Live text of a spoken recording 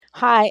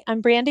Hi, I'm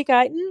Brandee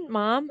Guyton,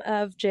 mom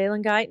of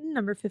Jalen Guyton,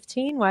 number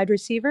 15, wide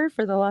receiver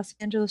for the Los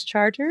Angeles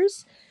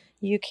Chargers.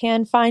 You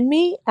can find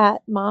me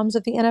at Moms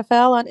of the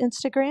NFL on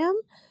Instagram.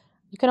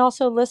 You can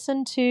also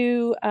listen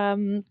to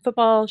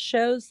football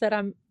shows that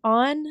I'm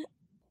on,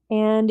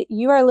 and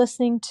you are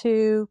listening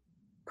to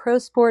Pro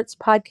Sports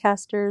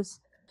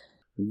Podcasters.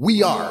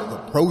 We are the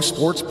Pro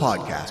Sports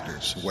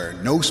Podcasters, where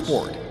no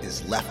sport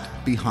is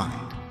left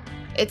behind.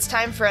 It's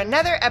time for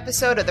another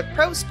episode of the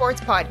Pro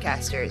Sports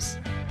Podcasters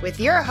with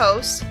your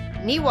hosts,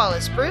 Nee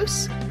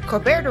Wallace-Bruce,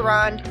 Corbert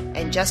Durand,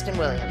 and Justin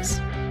Williams.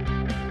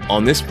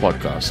 On this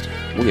podcast,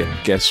 we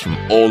have guests from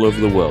all over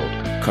the world,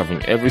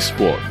 covering every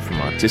sport from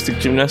artistic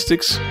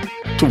gymnastics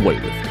to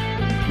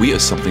weightlifting. We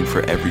have something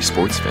for every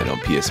sports fan on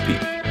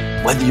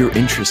PSP. Whether your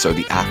interests are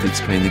the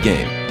athletes playing the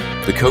game,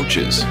 the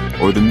coaches,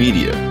 or the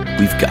media,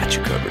 we've got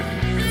you covered.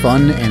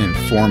 Fun and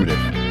informative,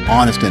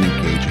 honest and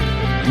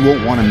engaging. You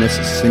won't want to miss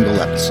a single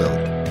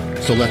episode.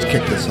 So let's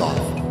kick this off.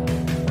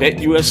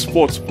 BetUS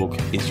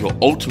Sportsbook is your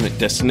ultimate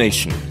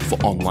destination for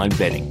online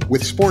betting.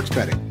 With sports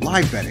betting,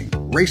 live betting,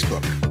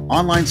 racebook,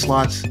 online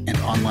slots, and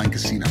online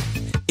casino.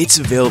 It's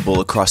available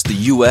across the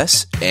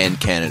US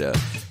and Canada.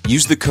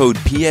 Use the code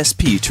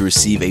PSP to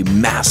receive a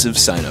massive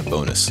sign-up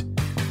bonus.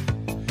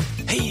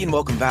 Hey, and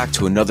welcome back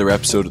to another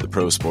episode of the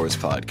Pro Sports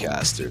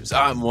Podcasters.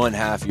 I'm one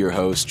half your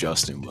host,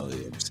 Justin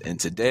Williams, and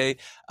today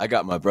I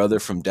got my brother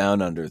from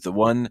down under, the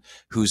one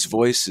whose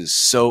voice is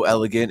so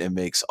elegant it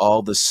makes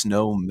all the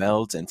snow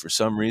melt, and for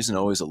some reason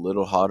always a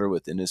little hotter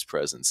within his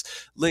presence.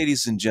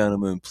 Ladies and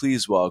gentlemen,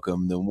 please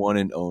welcome the one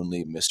and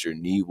only Mr.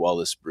 Nee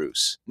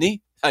Wallace-Bruce.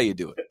 Nee, how you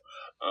doing?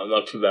 I'm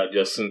not too bad,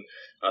 Justin.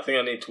 I think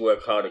I need to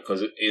work harder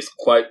because it is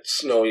quite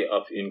snowy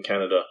up in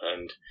Canada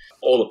and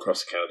all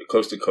across Canada.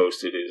 Coast to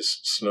coast, it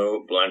is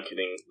snow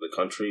blanketing the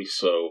country,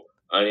 so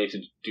I need to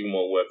do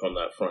more work on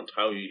that front.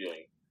 How are you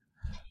doing?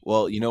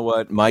 Well, you know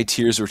what? My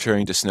tears were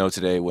turning to snow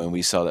today when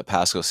we saw that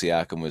Pascal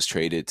Siakam was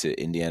traded to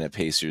Indiana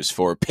Pacers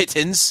for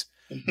pittance.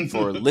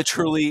 For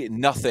literally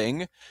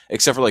nothing,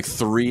 except for like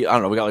three, I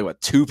don't know, we got like,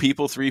 what,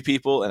 three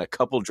people, and a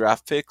couple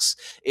draft picks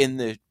in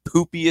the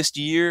poopiest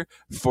year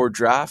for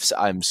drafts.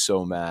 I'm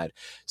so mad.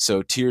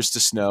 So Tears to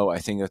Snow, I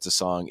think that's a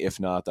song. If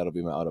not, that'll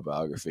be my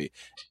autobiography.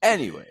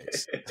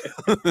 Anyways.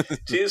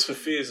 Tears for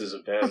Fears is a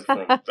band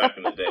from back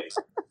in the day.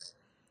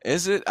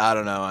 Is it? I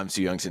don't know. I'm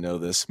too young to know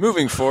this.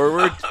 Moving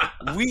forward,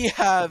 we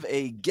have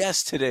a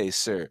guest today,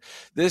 sir.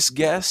 This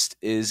guest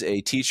is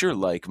a teacher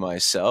like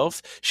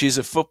myself. She's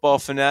a football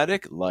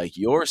fanatic like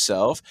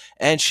yourself,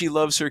 and she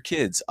loves her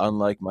kids,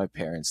 unlike my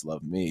parents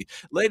love me.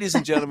 Ladies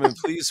and gentlemen,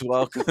 please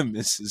welcome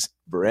Mrs.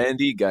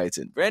 Brandee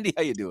Guyton. Brandee,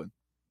 how you doing?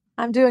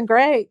 I'm doing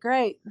great.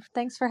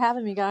 Thanks for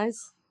having me,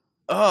 guys.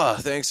 Oh,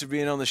 thanks for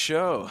being on the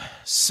show.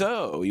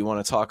 So, you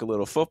want to talk a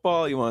little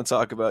football? You want to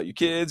talk about your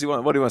kids?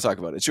 What do you want to talk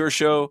about? It's your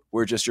show.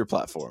 We're just your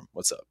platform.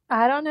 What's up?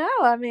 I don't know.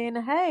 I mean,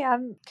 hey,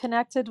 I'm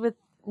connected with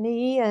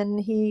Nee, and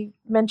he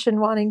mentioned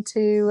wanting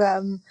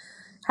to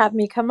have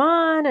me come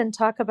on and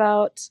talk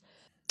about,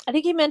 I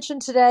think he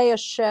mentioned today a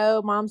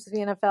show, Moms of the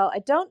NFL. I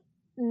don't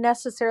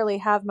necessarily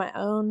have my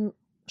own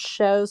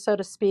show, so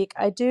to speak.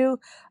 I do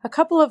a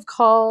couple of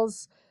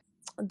calls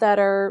that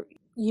are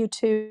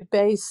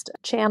YouTube-based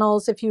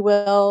channels, if you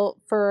will,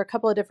 for a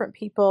couple of different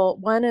people.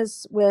 One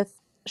is with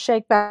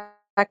Shakeback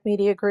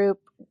Media Group.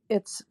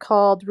 It's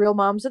called Real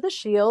Moms of the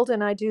Shield,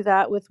 and I do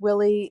that with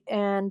Willie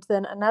and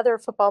then another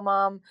football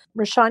mom,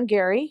 Rashawn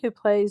Gary, who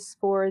plays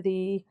for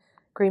the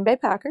Green Bay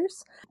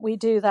Packers. We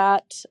do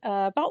that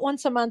about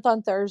once a month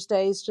on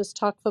Thursdays, just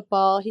talk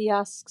football. He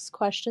asks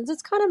questions.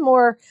 It's kind of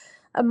more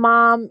a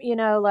mom,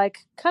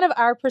 like kind of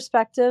our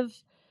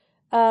perspective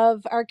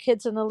of our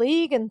kids in the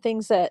league and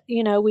things that,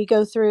 we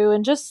go through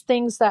and just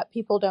things that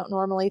people don't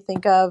normally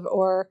think of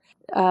or,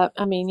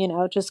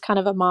 just kind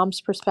of a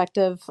mom's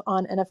perspective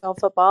on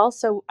NFL football.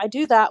 So I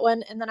do that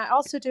one. And then I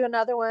also do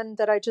another one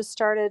that I just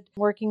started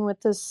working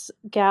with this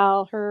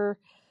gal. Her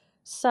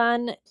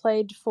son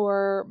played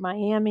for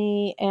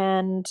Miami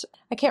and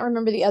I can't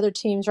remember the other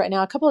teams right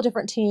now, a couple of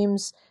different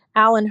teams.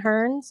 Alan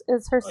Hearns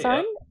is her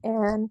son.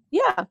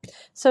 Yeah. And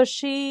so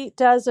she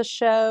does a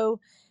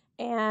show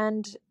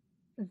and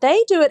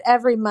they do it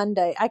every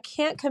Monday. I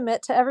can't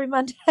commit to every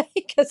Monday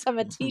because I'm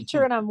a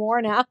teacher and I'm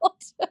worn out.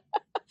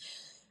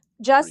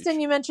 Justin,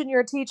 you mentioned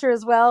you're a teacher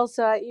as well,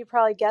 so you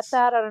probably get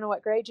that. I don't know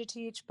what grade you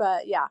teach,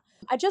 but yeah.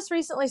 I just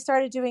recently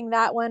started doing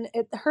that one.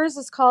 Hers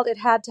is called It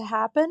Had to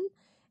Happen,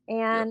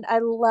 and I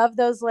love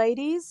those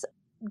ladies.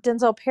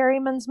 Denzel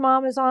Perryman's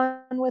mom is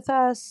on with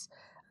us.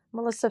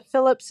 Melissa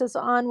Phillips is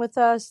on with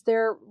us.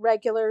 They're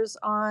regulars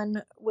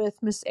on with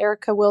Miss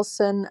Erica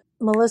Wilson.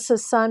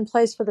 Melissa's son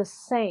plays for the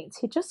Saints.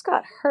 He just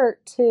got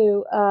hurt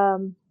too.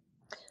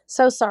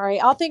 So sorry.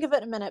 I'll think of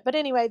it in a minute. But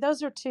anyway,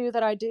 those are two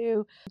that I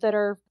do that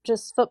are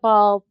just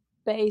football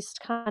based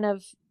kind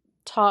of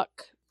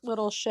talk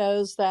little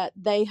shows that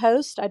they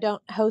host. I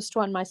don't host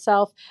one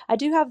myself. I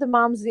do have the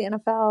Moms of the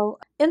NFL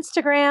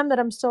Instagram that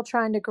I'm still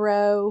trying to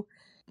grow.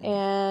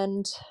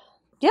 And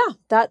yeah,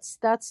 that's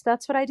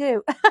what I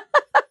do.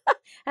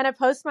 And I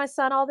post my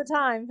son all the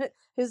time,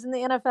 who's in the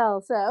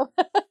NFL. So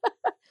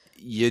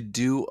You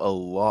do a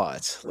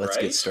lot. Let's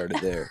Right? get started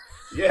there.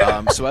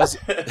 Yeah. So as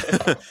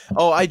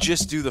I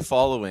just do the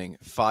following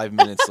 5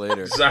 minutes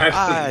later.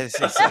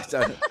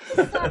 Exactly.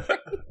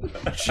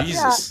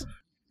 Jesus.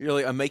 You're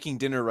like, I'm making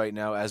dinner right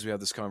now as we have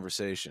this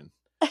conversation.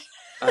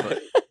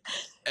 But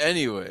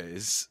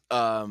anyways,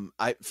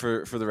 I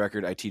for the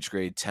record, I teach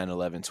grade 10,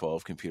 11,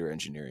 12 computer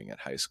engineering at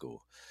high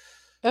school.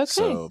 Okay,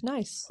 So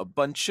nice. a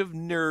bunch of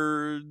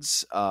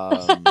nerds.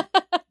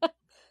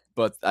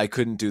 But I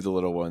couldn't do the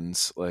little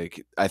ones.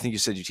 Like, I think you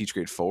said you teach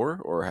grade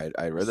 4, or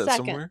I read that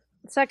somewhere.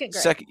 Second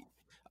grade. Second.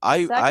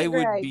 I Second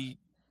would grade. be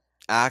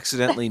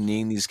accidentally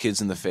kneeing these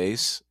kids in the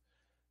face.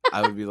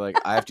 I would be like,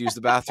 I have to use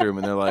the bathroom,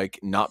 and they're like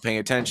not paying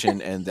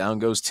attention, and down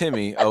goes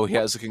Timmy. Oh, he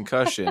has a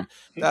concussion.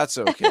 That's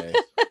okay.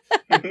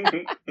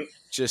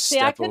 Just See,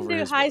 I step couldn't over do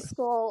his high butt.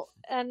 school,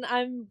 and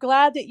I'm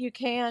glad that you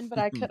can, but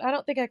I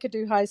don't think I could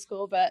do high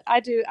school, but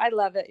I do. I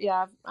love it.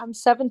 Yeah. I'm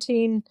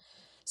 17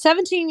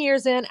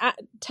 years in,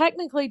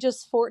 technically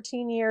just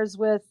 14 years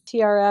with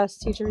TRS,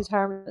 Teacher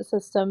Retirement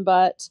System,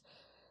 but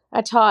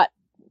I taught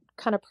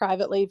kind of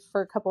privately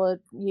for a couple of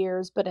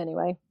years. But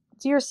anyway,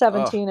 it's year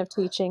 17 of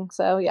teaching.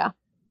 So yeah.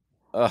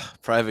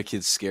 Private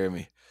kids scare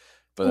me,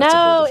 but that's a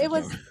whole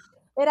different thing.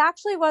 It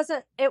actually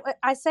wasn't,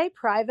 I say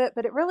private,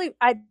 but it really,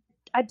 I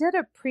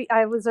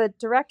was a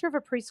director of a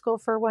preschool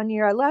for 1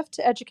 year. I left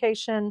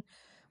education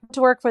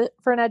to work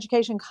for an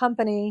education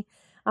company.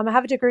 I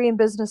have a degree in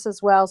business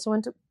as well. So I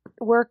went to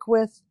work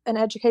with an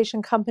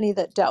education company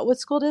that dealt with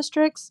school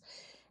districts,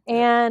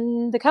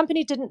 and the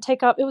company didn't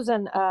take up, it was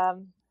an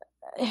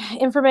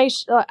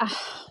information,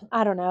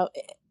 I don't know,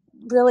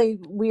 really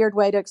weird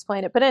way to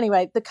explain it. But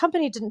anyway, the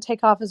company didn't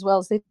take off as well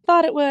as they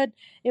thought it would.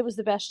 It was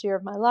the best year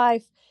of my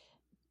life,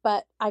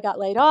 but I got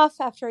laid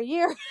off after a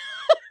year.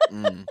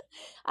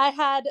 I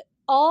had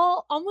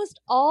almost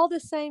all the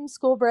same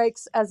school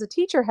breaks as a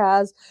teacher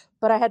has,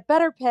 but I had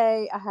better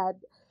pay. I had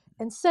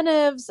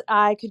incentives.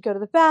 I could go to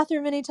the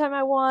bathroom anytime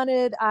I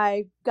wanted.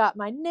 I got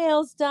my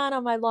nails done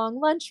on my long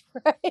lunch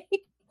break.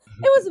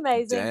 It was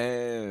amazing.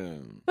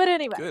 Damn. But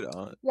anyway, good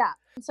on. Yeah.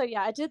 So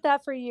yeah, I did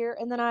that for a year,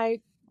 and then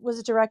I was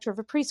a director of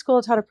a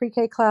preschool, taught a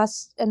pre-K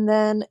class, and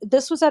then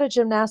this was at a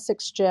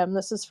gymnastics gym.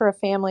 This is for a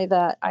family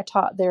that I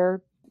taught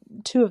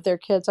two of their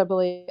kids, I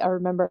believe. I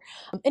remember.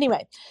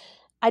 Anyway,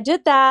 I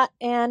did that,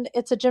 and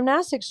it's a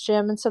gymnastics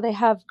gym, and so they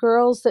have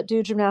girls that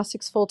do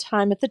gymnastics full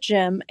time at the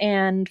gym.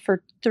 And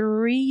for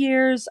 3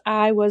 years,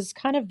 I was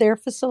kind of their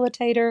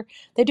facilitator.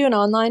 They do an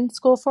online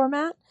school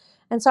format,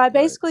 and so I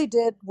basically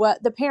did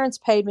what the parents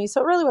paid me.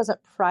 So it really wasn't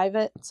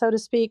private, so to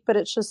speak, but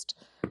it just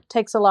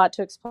takes a lot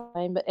to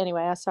explain. But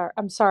anyway,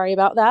 I'm sorry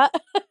about that.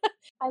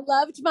 I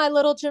loved my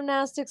little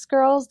gymnastics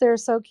girls. They're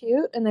so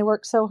cute, and they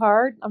work so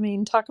hard. I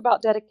mean, talk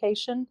about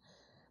dedication.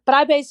 But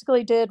I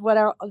basically did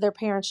what their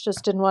parents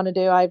just didn't want to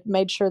do. I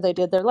made sure they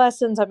did their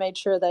lessons. I made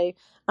sure they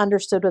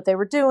understood what they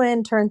were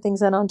doing, turned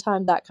things in on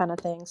time, that kind of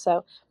thing.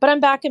 So, but I'm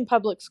back in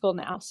public school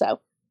now.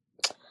 So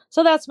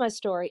that's my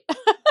story.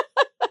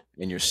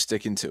 And you're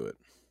sticking to it.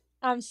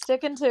 I'm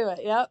sticking to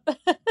it.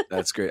 Yep.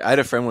 That's great. I had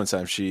a friend one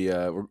time.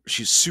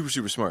 She's super,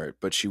 super smart,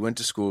 but she went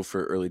to school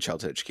for early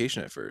childhood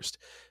education at first.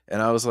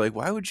 And I was like,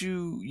 why would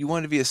you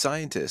want to be a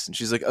scientist? And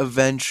she's like,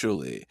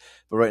 eventually.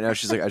 But right now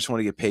she's like, I just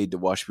want to get paid to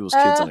watch people's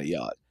kids on a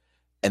yacht.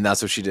 And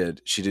that's what she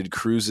did. She did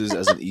cruises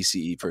as an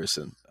ECE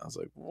person. I was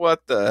like,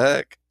 what the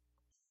heck?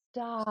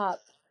 Stop.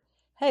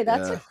 Hey,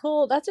 that's a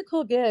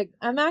cool gig.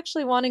 I'm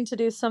actually wanting to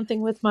do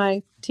something with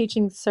my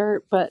teaching cert,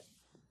 but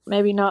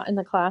maybe not in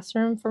the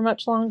classroom for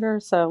much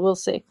longer. So we'll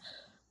see.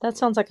 That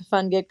sounds like a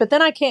fun gig, but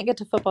then I can't get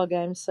to football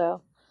games.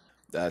 So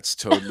that's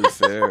totally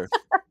fair.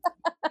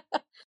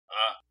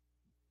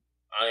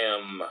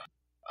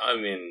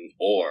 I'm in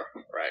awe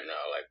right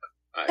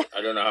now. Like,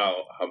 I don't know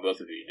how both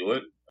of you do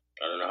it.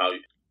 I don't know how,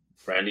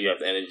 Brandee, you have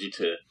the energy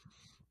to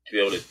be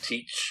able to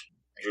teach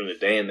during the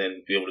day and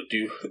then be able to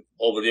do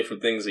all the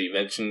different things that you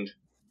mentioned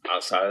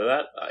outside of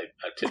that. I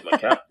tip my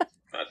cap.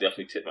 I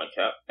definitely tip my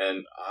cap.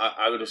 And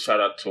I would just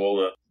shout out to all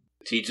the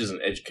teachers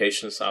and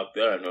educationists out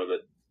there. I know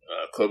that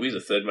Kobe's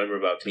a third member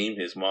of our team.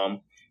 His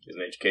mom is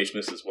an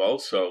educationist as well.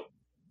 So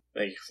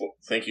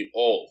thank you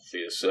all for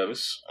your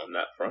service on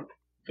that front.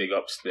 Big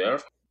ups there.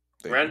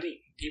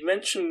 Brandee, you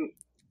mentioned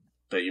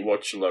that you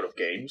watch a lot of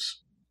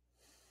games.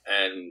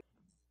 And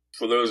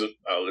for those of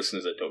our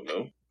listeners that don't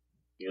know,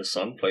 your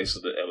son plays for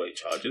the LA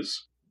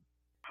Chargers.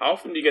 How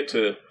often do you get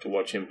to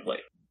watch him play?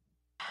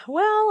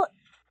 Well,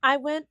 I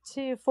went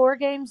to 4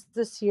 games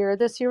this year.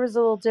 This year was a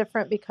little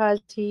different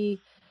because he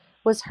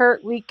was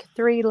hurt week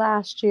 3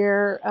 last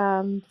year.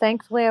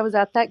 Thankfully, I was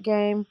at that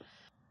game.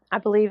 I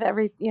believe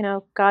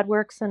God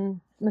works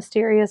in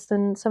mysterious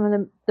and some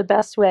of the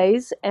best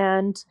ways.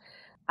 And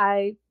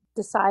I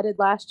decided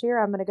last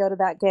year I'm going to go to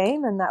that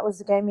game. And that was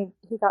the game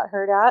he got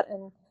hurt at.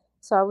 And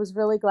so I was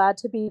really glad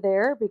to be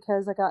there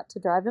because I got to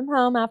drive him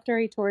home after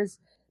he tore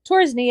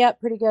his knee up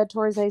pretty good,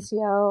 tore his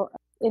ACL.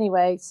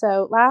 Anyway,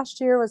 so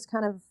last year was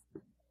kind of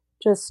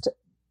just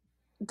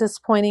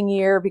disappointing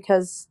year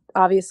because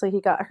obviously he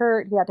got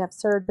hurt. He had to have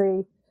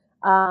surgery.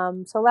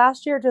 So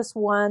last year just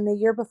one. The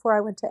year before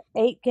I went to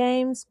 8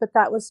 games, but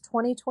that was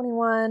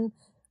 2021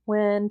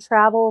 when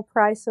travel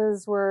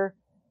prices were,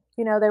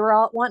 they were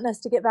all wanting us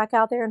to get back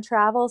out there and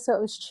travel, so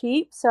it was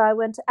cheap. So I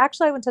went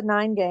to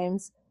 9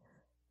 games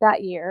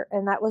that year,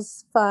 and that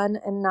was fun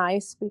and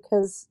nice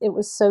because it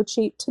was so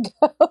cheap to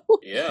go.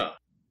 Yeah.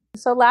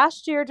 So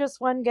last year,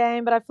 just 1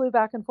 game, but I flew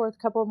back and forth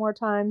a couple more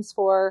times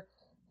for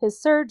his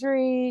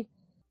surgery.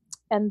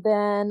 And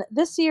then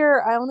this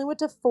year, I only went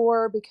to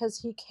 4 because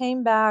he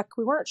came back.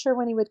 We weren't sure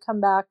when he would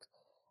come back.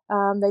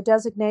 They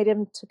designated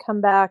him to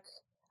come back.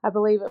 I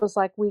believe it was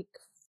like week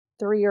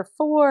 3 or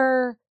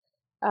 4.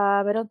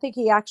 I don't think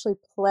he actually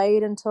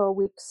played until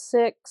week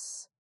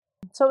 6.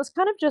 So it was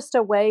kind of just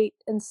a wait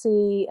and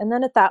see. And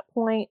then at that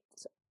point,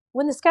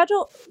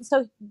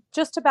 so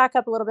just to back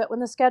up a little bit, when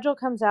the schedule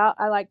comes out,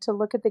 I like to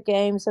look at the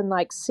games and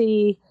like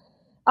see.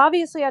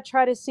 Obviously, I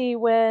try to see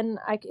when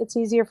it's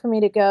easier for me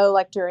to go,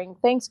 like during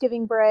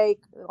Thanksgiving break,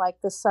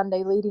 like the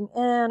Sunday leading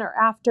in or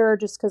after,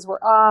 just because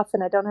we're off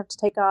and I don't have to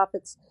take off.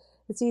 It's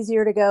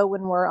easier to go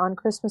when we're on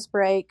Christmas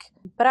break.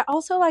 But I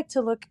also like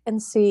to look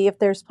and see if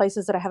there's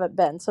places that I haven't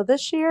been. So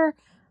this year,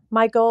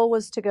 my goal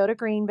was to go to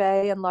Green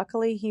Bay, and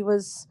luckily he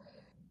was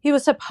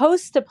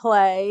supposed to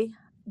play,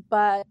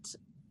 but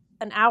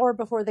an hour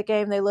before the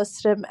game, they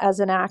listed him as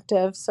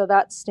inactive. So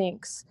that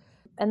stinks.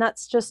 And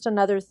that's just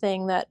another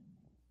thing that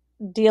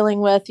dealing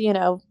with,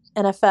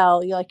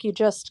 NFL, you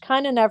just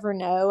kind of never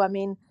know. I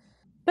mean,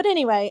 but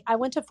anyway, I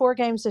went to 4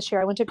 games this year.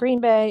 I went to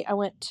Green Bay. I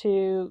went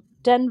to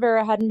Denver.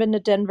 I hadn't been to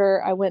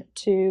Denver. I went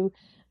to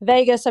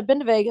Vegas. I've been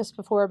to Vegas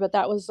before, but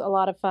that was a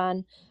lot of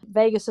fun.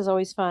 Vegas is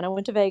always fun. I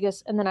went to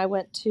Vegas, and then I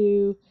went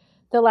to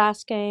the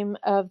last game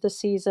of the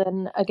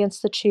season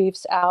against the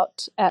Chiefs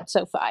out at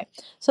SoFi.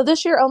 So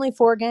this year, only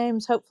 4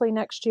 games. Hopefully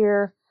next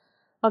year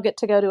I'll get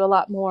to go to a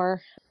lot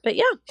more. But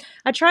yeah,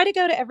 I try to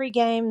go to every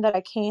game that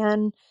I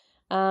can.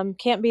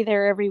 Can't be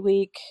there every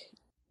week.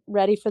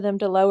 Ready for them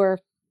to lower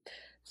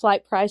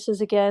flight prices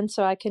again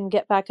so I can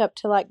get back up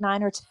to like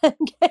 9 or 10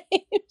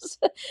 games.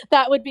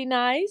 That would be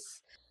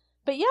nice.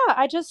 But yeah,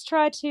 I just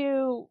try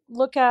to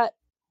look at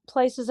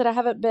places that I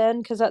haven't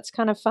been because that's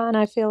kind of fun.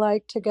 I feel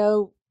like to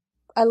go.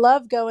 I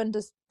love going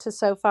to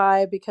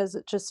SoFi because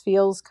it just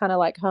feels kind of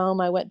like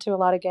home. I went to a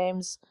lot of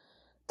games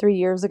 3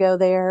 years ago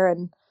there,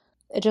 and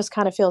it just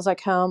kind of feels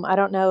like home. I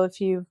don't know if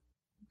you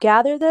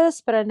gather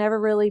this, but I never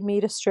really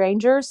meet a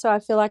stranger. So I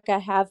feel like I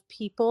have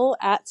people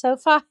at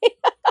SoFi.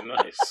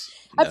 Nice.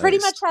 I pretty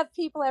much have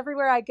people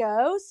everywhere I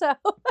go.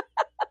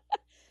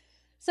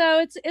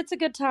 So it's a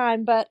good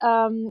time. But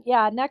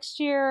yeah, next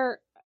year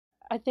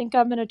I think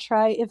I'm gonna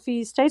try, if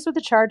he stays with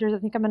the Chargers,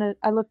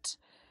 I looked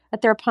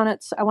at their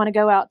opponents. I want to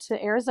go out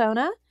to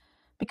Arizona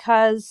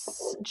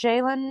because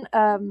Kyler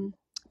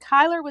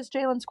was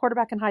Jalen's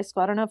quarterback in high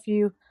school. I don't know if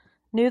you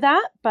knew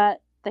that,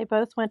 but they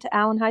both went to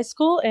Allen High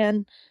School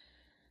and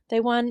they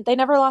won. They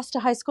never lost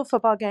a high school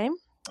football game.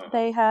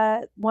 They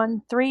had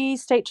won 3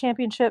 state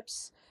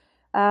championships.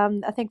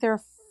 I think there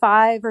are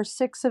 5 or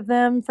 6 of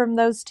them from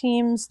those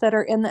teams that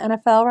are in the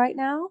NFL right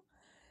now.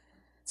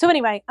 So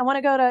anyway, I want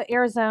to go to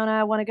Arizona.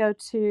 I want to go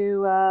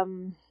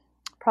to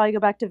probably go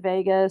back to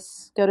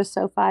Vegas, go to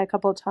SoFi a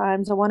couple of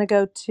times. I want to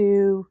go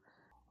to,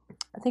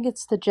 I think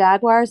it's the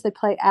Jaguars. They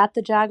play at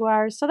the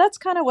Jaguars. So that's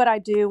kind of what I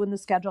do when the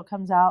schedule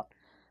comes out.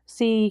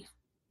 See,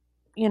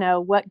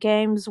 what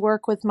games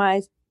work with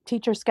my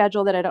teacher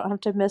schedule that I don't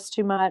have to miss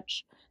too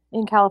much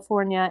in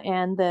California,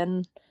 and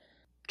then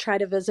try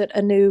to visit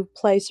a new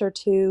place or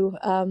 2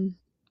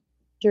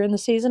 during the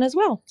season as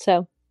well.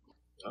 So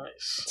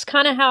nice. It's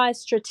kind of how I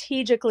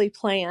strategically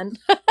plan.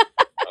 I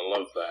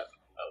love that.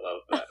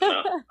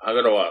 Now, I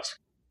gotta ask,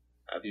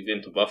 have you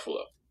been to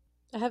Buffalo?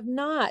 I have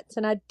not,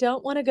 and I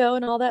don't want to go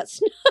in all that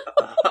snow.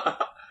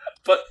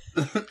 But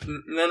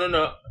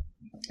no.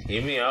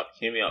 Hear me out.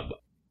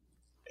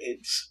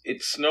 It's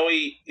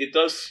snowy. It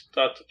does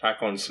start to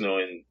pack on snow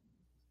in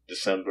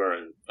December,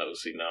 and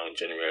obviously now in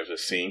January, as I've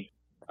seen.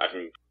 I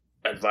can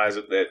advise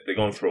that they're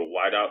going through a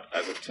whiteout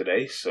as of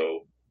today,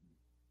 so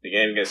the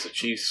game against the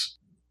Chiefs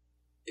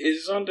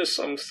is under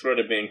some threat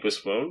of being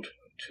postponed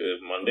to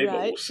Monday, right.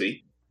 But we'll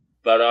see.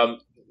 But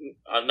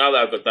now that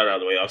I've got that out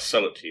of the way, I'll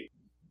sell it to you.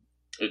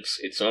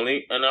 It's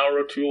only an hour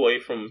or 2 away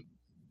from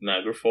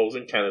Niagara Falls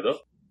in Canada.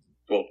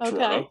 Well, okay,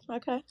 Toronto.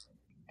 Okay.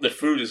 The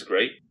food is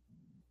great.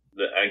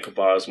 The anchor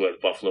bars where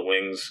Buffalo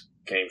Wings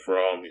came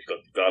from. You've got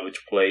the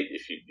garbage plate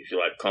if you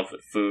like comfort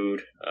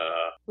food.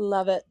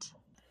 Love it.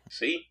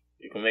 See,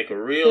 you can make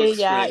a real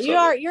experience.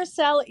 Yeah,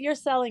 you're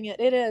selling it.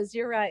 It is.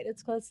 You're right.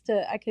 It's close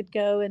to. I could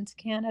go into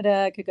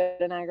Canada. I could go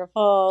to Niagara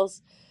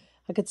Falls.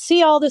 I could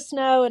see all the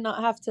snow and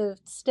not have to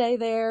stay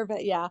there.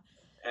 But yeah.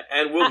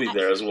 And we'll be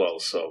there as well.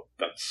 So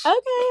that's okay.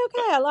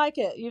 I like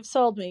it. You've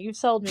sold me.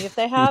 If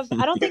they have,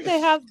 I don't think they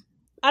have.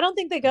 I don't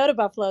think they go to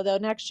Buffalo though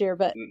next year,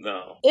 but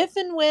no. If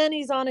and when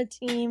he's on a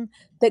team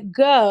that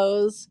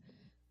goes,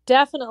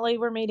 definitely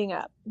we're meeting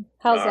up.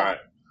 How's all that?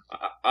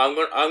 Right. I'm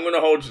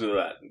gonna hold you to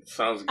that.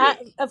 Sounds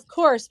good. Of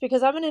course,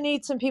 because I'm gonna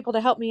need some people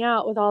to help me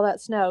out with all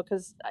that snow.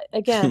 Because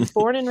again,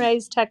 born and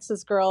raised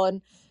Texas girl,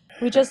 and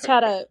We just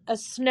had a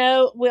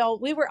snow. Well,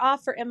 we were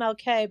off for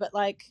MLK, but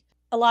like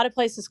a lot of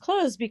places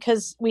closed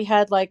because we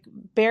had like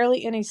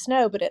barely any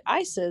snow, but it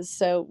ices.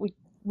 So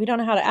we don't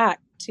know how to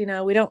act. You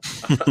know, we don't.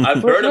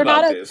 I've heard We're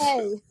about not this.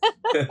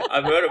 okay.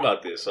 I've heard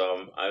about this.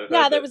 I've Yeah, heard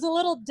there that. was a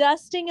little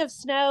dusting of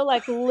snow,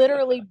 like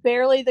literally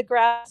barely the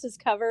grass is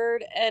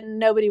covered, and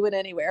nobody went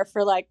anywhere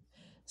for like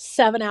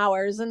 7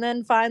 hours. And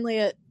then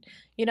finally,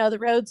 the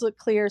roads looked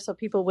clear, so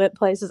people went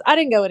places. I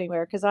didn't go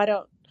anywhere because I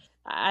don't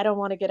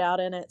want to get out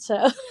in it.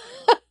 So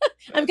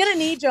I'm gonna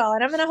need y'all,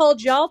 and I'm gonna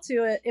hold y'all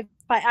to it if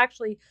I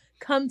actually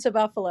come to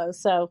Buffalo.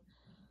 So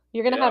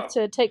you're gonna have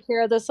to take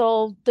care of this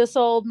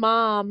old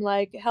mom,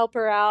 like help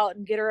her out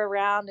and get her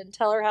around and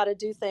tell her how to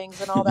do things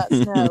and all that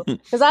snow,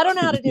 because I don't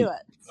know how to do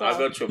it. So. I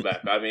got your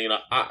back. I mean,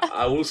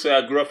 I will say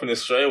I grew up in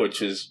Australia,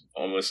 which is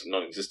almost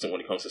non-existent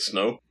when it comes to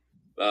snow.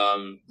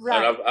 Right.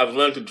 And I've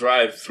learned to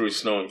drive through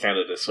snow in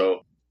Canada, so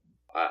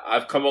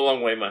I've come a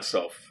long way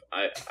myself.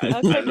 I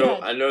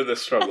know the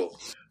struggle.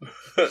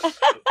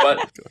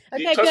 But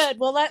okay, good.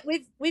 Well,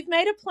 we've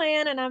made a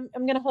plan, and I'm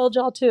going to hold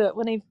y'all to it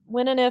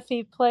when and if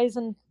he plays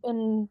in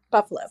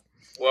Buffalo.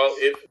 Well,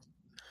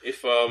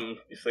 if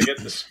they get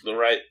the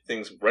right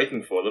things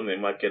breaking for them, they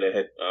might get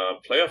a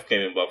playoff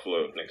game in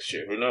Buffalo next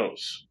year. Who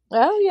knows?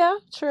 Oh yeah,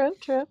 true.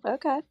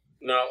 Okay.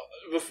 Now,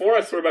 before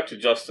I throw it back to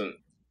Justin,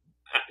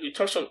 you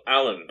touched on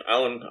Allen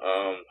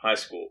High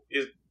School.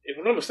 If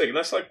I'm not mistaken,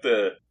 that's like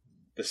the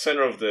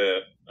center of the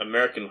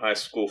American high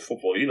school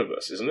football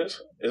universe, isn't it?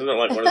 Isn't it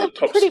like one of the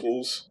top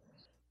schools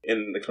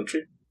in the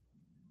country?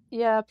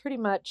 Yeah, pretty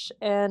much.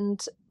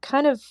 And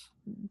kind of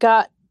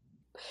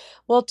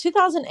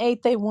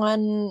 2008 they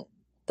won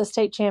the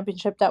state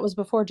championship. That was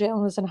before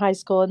Jalen was in high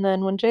school. And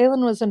then when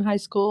Jalen was in high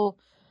school,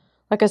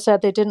 like I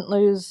said, they didn't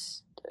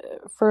lose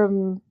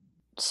from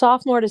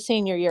sophomore to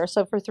senior year.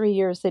 So for 3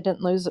 years, they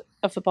didn't lose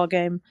a football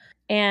game.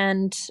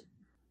 And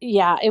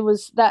yeah, it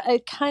was that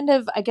it kind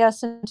of, I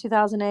guess, in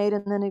 2008.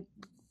 And then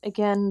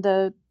again,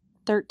 the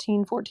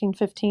 13, 14,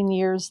 15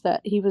 years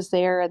that he was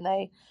there and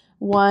they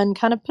won,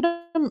 kind of put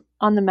him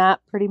on the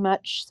map pretty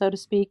much, so to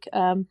speak.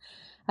 I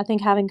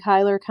think having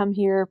Kyler come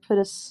here put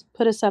us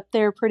up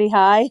there pretty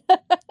high.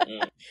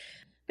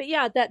 But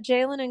yeah, that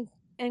Jalen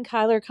and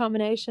Kyler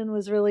combination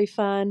was really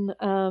fun.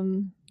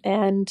 And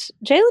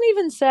Jalen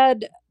even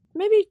said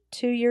maybe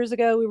 2 years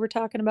ago we were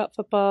talking about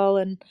football,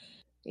 and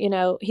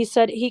he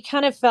said he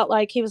kind of felt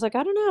like he was like,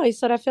 I don't know. He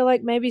said, I feel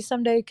like maybe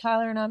someday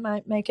Kyler and I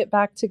might make it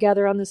back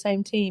together on the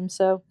same team.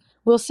 So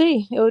we'll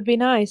see. It would be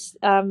nice.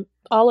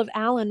 All of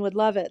Allen would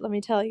love it, let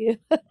me tell you.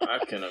 I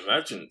can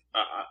imagine.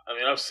 I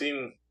mean, I've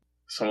seen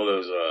some of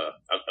those.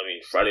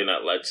 Friday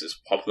Night Lights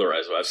is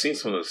popularized, but I've seen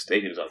some of those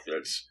stadiums out there.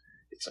 It's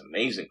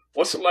amazing.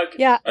 What's it like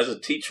as a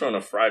teacher on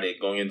a Friday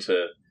going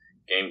into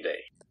game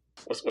day?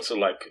 What's it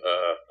like?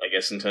 I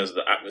guess in terms of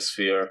the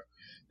atmosphere,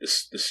 the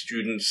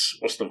students.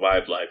 What's the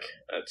vibe like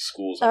at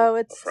schools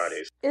on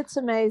Fridays? It's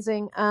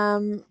amazing.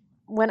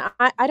 When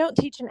I don't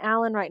teach in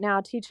Allen right now,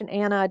 I teach in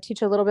Anna. I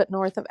teach a little bit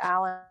north of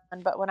Allen.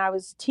 But when I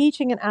was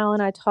teaching in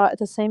Allen, I taught at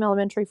the same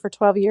elementary for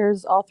 12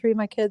 years. All three of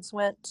my kids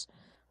went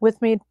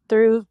with me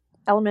through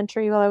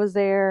elementary while I was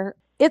there.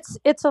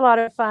 It's a lot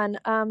of fun.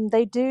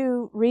 They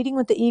do reading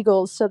with the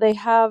Eagles, so they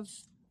have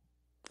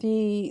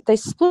they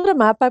split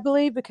them up, I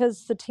believe,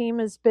 because the team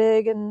is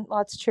big and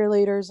lots of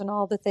cheerleaders and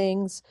all the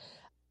things.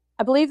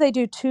 I believe they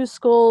do 2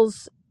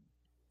 schools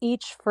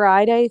each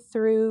Friday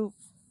through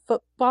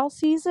football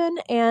season,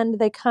 and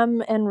they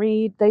come and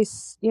read. They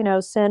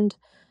send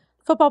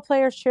football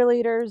players,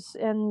 cheerleaders,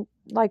 and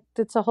like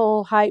it's a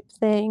whole hype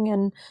thing,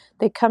 and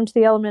they come to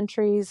the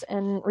elementaries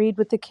and read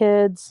with the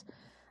kids.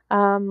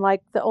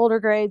 Like the older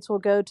grades will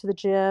go to the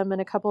gym,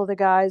 and a couple of the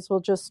guys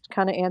will just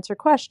kind of answer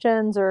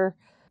questions, or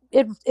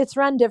it's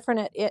run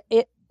different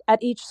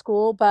at each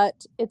school,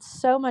 but it's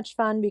so much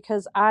fun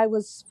because I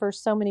was for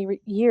so many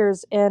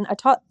years, and I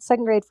taught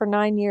second grade for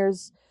 9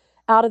 years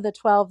out of the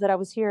 12 that I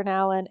was here in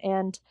Allen,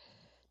 and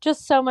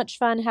just so much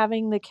fun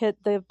having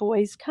the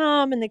boys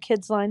come and the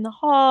kids line the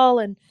hall,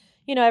 and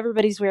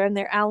everybody's wearing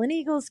their Allen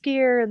Eagles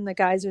gear, and the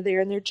guys are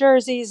there in their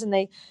jerseys, and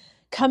they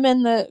come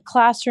in the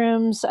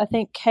classrooms. I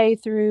think K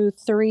through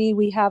 3,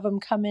 we have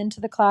them come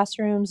into the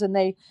classrooms, and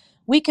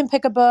we can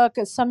pick a book.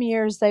 Some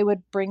years they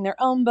would bring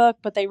their own book,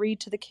 but they read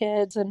to the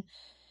kids, and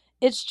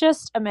it's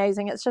just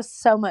amazing. It's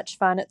just so much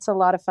fun. It's a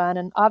lot of fun.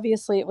 And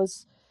obviously it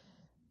was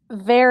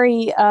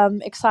very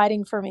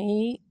exciting for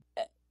me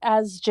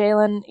as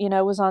Jalen,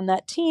 was on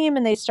that team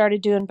and they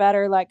started doing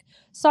better. Like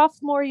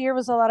sophomore year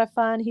was a lot of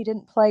fun. He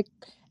didn't play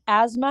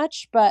as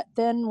much, but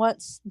then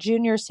once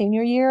junior,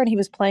 senior year, and he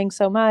was playing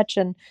so much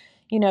and,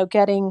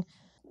 getting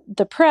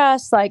the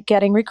press, like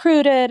getting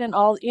recruited and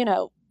all,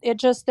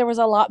 there was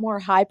a lot more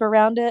hype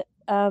around it.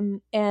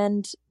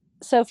 And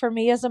so for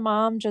me as a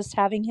mom, just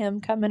having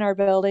him come in our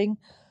building,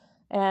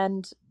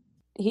 and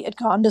he had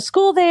gone to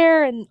school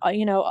there, and,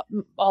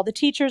 all the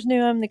teachers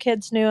knew him, the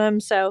kids knew him.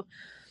 So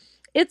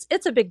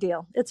it's a big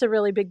deal. It's a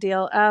really big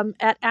deal.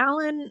 At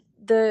Allen,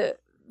 the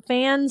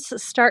fans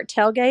start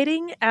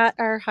tailgating at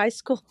our high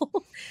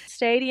school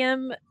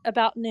stadium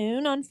about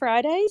noon on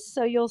Fridays.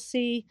 So you'll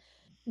see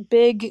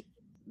big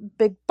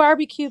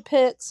barbecue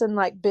pits and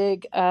like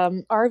big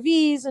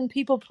RVs and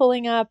people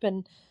pulling up,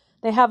 and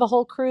they have a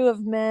whole crew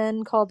of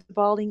men called the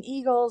Balding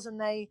Eagles, and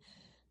they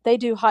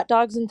do hot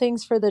dogs and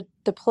things for the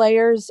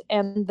players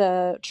and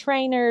the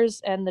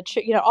trainers and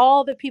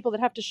all the people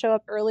that have to show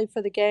up early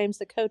for the games,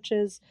 the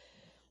coaches.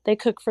 They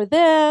cook for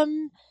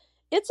them.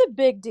 It's a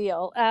big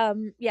deal.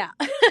 Yeah.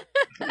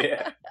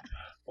 Yeah.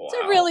 Wow.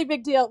 It's a really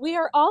big deal. We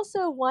are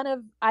also one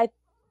of, I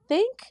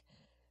think,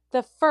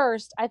 the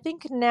first. I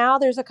think now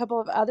there's a couple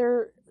of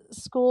other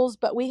schools,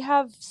 but we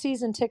have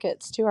season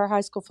tickets to our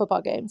high school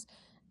football games.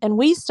 And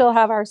we still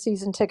have our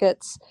season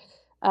tickets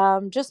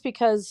just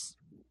because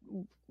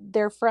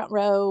they're front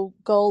row,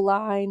 goal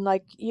line.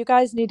 Like, you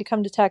guys need to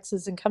come to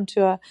Texas and come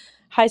to a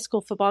high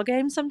school football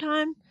game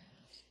sometime.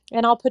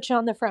 And I'll put you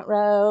on the front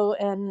row,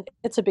 and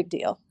it's a big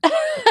deal. That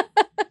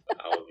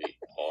would be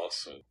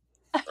awesome.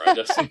 Right,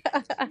 Justin?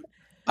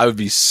 I would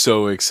be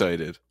so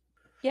excited.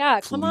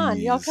 Yeah, come on.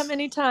 Y'all come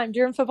anytime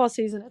during football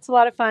season. It's a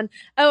lot of fun.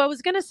 Oh, I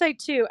was going to say,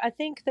 too, I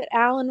think that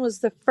Allen was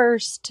the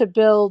first to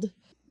build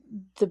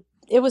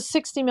it was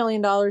 $60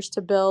 million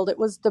to build.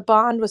 The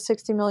bond was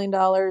 $60 million.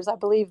 I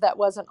believe that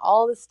wasn't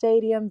all the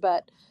stadium,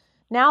 but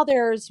now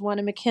there's one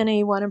in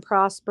McKinney, one in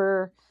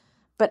Prosper.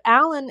 But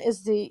Allen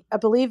is I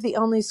believe the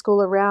only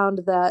school around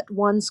that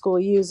one school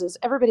uses.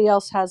 Everybody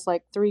else has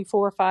like 3,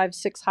 4, 5,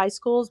 6 high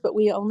schools, but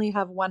we only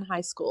have one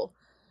high school.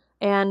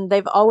 And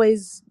they've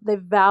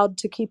vowed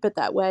to keep it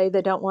that way.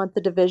 They don't want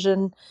the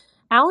division.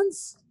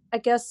 Allen's, I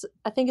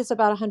think it's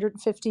about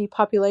 150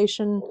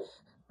 population,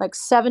 like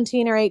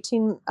 17 or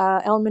 18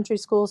 elementary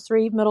schools,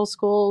 3 middle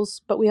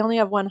schools, but we only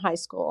have one high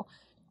school.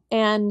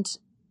 And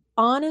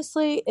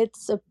honestly,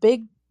 it's a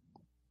big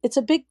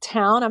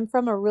town. I'm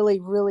from a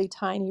really, really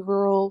tiny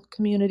rural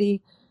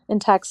community in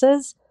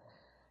Texas.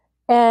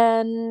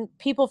 And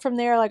people from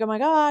there are like, oh my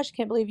gosh,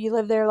 can't believe you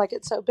live there. Like,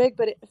 it's so big,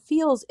 but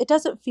it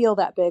doesn't feel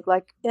that big.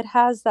 Like, it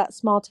has that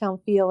small town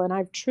feel. And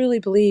I truly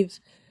believe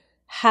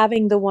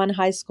having the one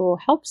high school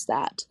helps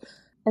that.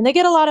 And they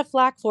get a lot of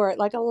flack for it.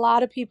 Like, a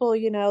lot of people,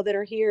 that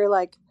are here,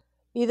 like,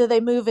 either they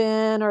move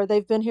in or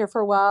they've been here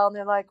for a while and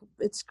they're like,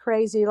 it's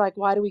crazy. Like,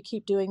 why do we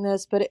keep doing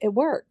this? But it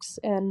works.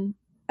 And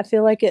I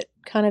feel like it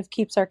kind of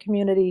keeps our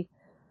community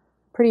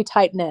pretty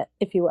tight knit,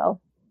 if you will.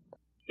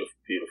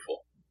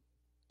 Beautiful.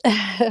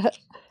 Yeah,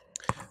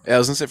 I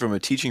was going to say, from a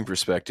teaching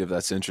perspective,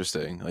 that's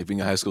interesting. Like, being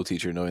a high school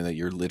teacher, knowing that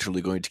you're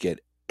literally going to get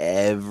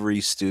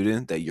every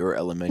student that your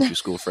elementary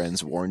school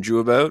friends warned you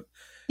about.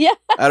 Yeah.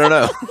 I don't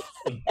know.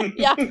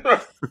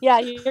 Yeah,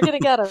 you're going to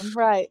get them.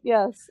 Right.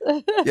 Yes.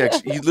 Yeah,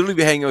 you'd literally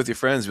be hanging out with your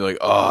friends and be like,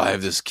 oh, I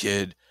have this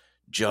kid,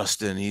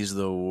 Justin. He's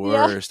the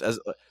worst. Yeah.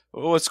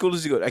 What school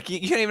does he go to?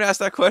 You can't even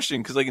ask that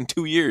question because, like, in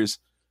 2 years,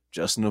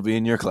 Justin will be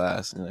in your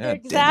class.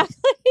 Like, exactly.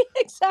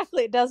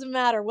 Exactly. It doesn't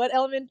matter what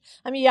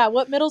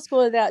what middle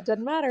school is that?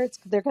 Doesn't matter.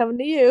 They're coming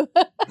to you.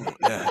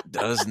 Yeah,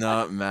 does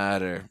not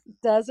matter.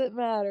 Doesn't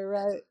matter,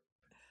 right?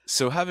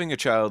 So having a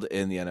child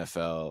in the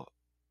NFL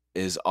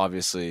is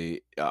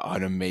obviously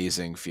an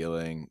amazing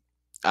feeling.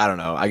 I don't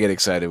know. I get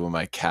excited when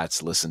my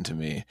cats listen to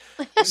me.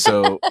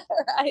 So,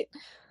 right.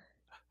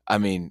 I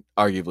mean,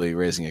 arguably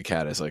raising a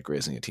cat is like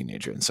raising a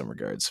teenager in some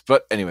regards.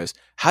 But anyways,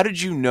 how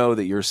did you know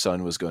that your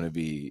son was going to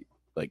be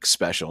like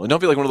special? And don't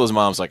be like one of those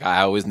moms like,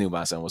 I always knew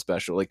my son was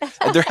special. Like,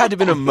 there had to have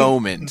been a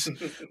moment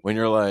when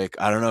you're like,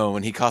 I don't know,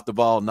 when he caught the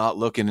ball not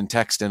looking and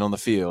texting on the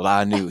field,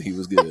 I knew he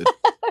was good.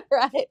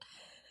 Right.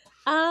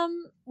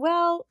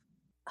 Well,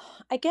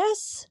 I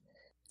guess,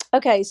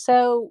 okay,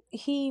 so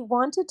he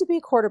wanted to be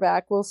a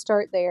quarterback. We'll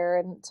start there.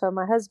 And so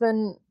my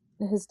husband,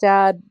 his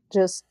dad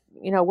just,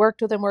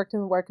 worked with him,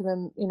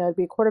 to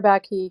be a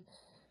quarterback. He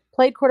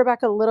played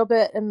quarterback a little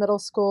bit in middle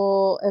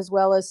school, as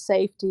well as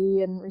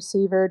safety and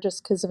receiver,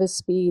 just because of his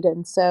speed.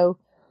 And so,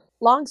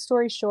 long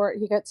story short,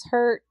 he gets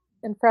hurt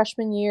in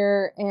freshman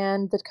year,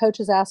 and the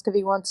coaches ask if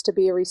he wants to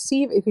be a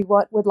receiver, if he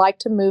would like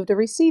to move to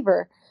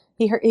receiver.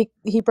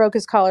 He broke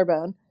his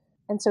collarbone,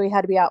 and so he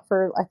had to be out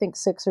for, I think,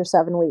 6 or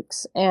 7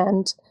 weeks.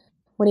 And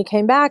when he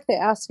came back, they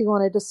asked if he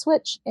wanted to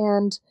switch,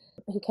 and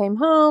he came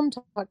home,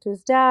 talked to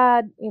his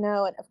dad, and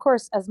of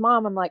course, as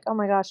mom, I'm like, oh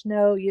my gosh,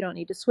 no, you don't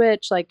need to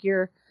switch. Like,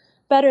 you're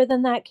better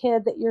than that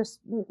kid that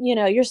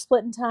you're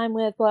splitting time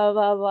with, blah,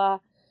 blah, blah.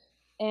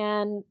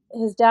 And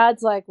his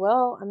dad's like,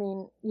 well, I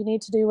mean, you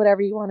need to do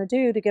whatever you want to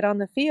do to get on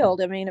the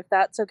field. I mean, if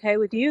that's okay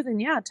with you, then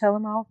yeah, tell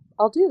him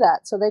I'll do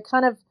that. So they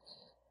kind of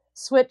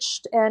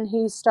switched, and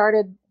he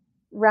started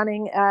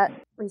running at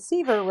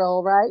receiver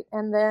role, right?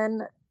 And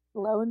then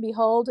lo and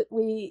behold,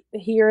 we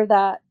hear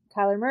that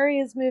Kyler Murray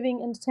is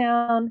moving into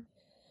town.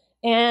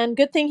 And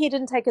good thing he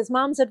didn't take his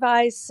mom's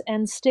advice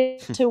and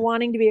stick to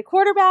wanting to be a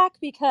quarterback,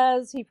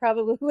 because he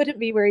probably wouldn't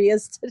be where he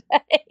is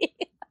today.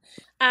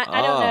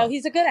 I don't know.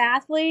 He's a good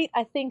athlete.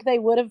 I think they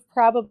would have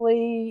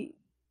probably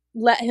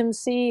let him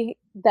see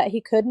that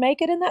he could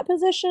make it in that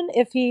position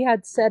if he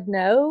had said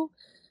no.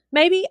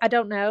 Maybe. I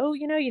don't know.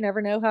 You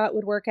never know how it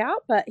would work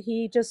out, but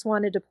he just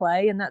wanted to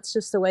play, and that's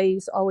just the way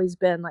he's always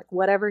been. Like,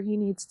 whatever he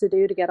needs to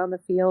do to get on the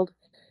field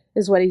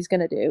is what he's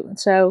going to do. And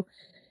so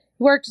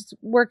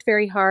worked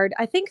very hard.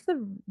 I think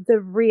the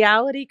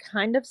reality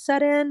kind of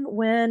set in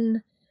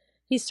when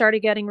he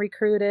started getting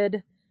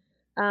recruited.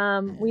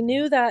 We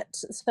knew that.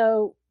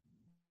 So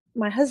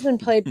my husband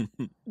played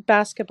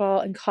basketball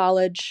in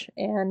college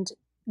and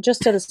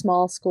just at a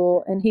small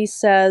school, and he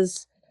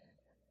says,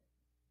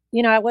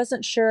 I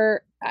wasn't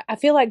sure. I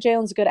feel like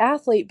Jalen's a good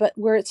athlete, but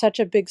we're at such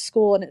a big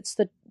school, and it's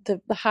the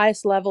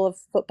highest level of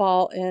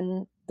football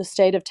in the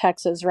state of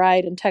Texas,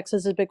 right? And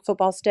Texas is a big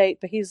football state,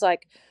 but he's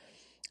like,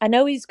 I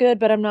know he's good,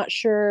 but I'm not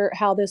sure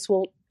how this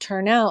will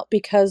turn out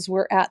because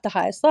we're at the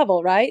highest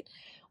level, right?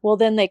 Well,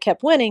 then they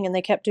kept winning and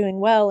they kept doing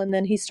well, and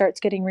then he starts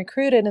getting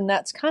recruited, and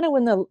that's kind of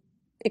when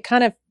it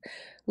kind of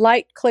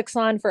light clicks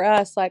on for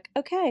us, like,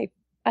 okay,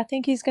 I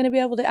think he's going to be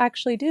able to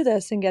actually do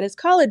this and get his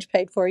college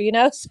paid for,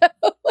 So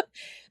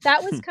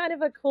that was kind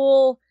of a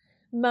cool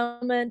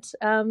moment.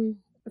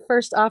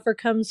 First offer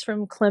comes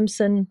from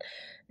Clemson,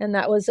 and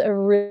that was a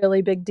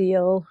really big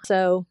deal.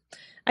 So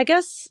I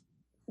guess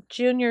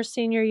junior,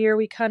 senior year,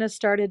 we kind of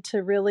started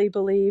to really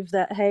believe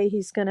that, hey,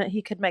 he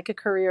could make a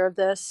career of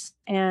this.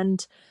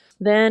 And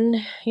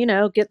then,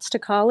 gets to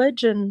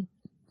college and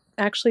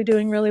actually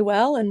doing really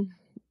well. And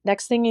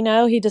next thing you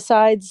know, he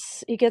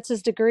decides he gets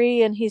his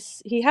degree, and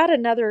he had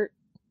another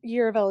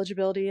year of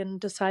eligibility and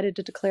decided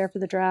to declare for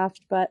the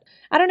draft. But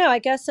I don't know, I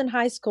guess in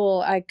high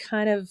school, I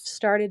kind of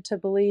started to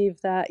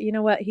believe that,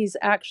 he's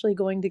actually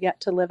going to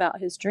get to live out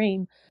his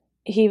dream.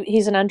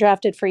 He's an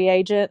undrafted free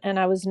agent, and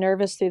I was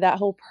nervous through that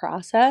whole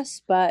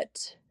process.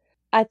 But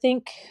I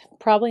think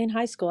probably in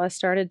high school, I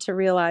started to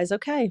realize,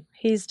 okay,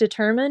 he's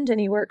determined and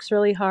he works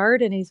really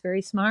hard and he's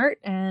very smart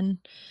and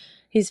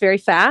he's very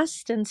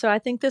fast. And so I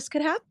think this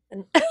could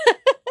happen.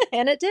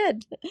 And it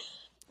did.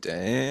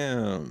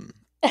 Damn.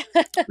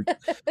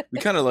 We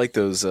kind of like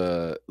those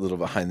little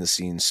behind the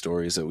scenes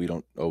stories that we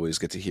don't always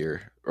get to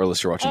hear, or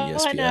unless you're watching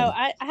ESPN. I know.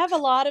 I have a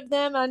lot of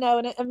them. I know,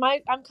 and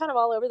I'm kind of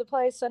all over the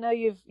place. I know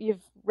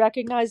you've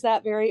recognized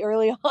that very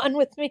early on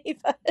with me,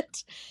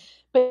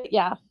 but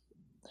yeah.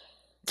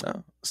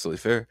 Oh, that's totally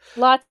fair.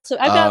 I've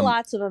got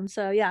lots of them.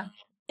 So yeah,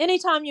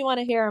 anytime you want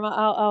to hear them,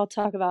 I'll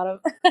talk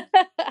about them.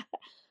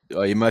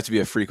 Oh, you might have to be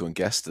a frequent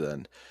guest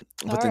then.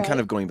 But All then right. kind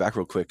of going back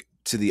real quick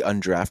to the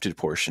undrafted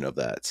portion of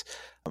that,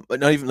 but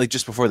not even like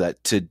just before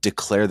that, to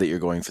declare that you're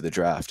going for the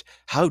draft.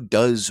 How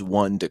does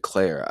one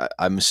declare?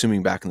 I'm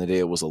assuming back in the day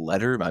it was a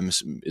letter.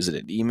 Is it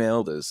an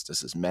email? Does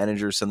his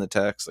manager send the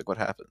text? Like, what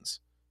happens?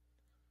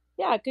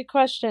 Yeah, good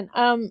question.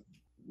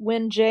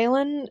 When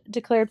Jalen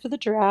declared for the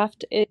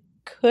draft, it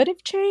could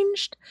have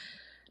changed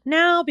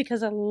now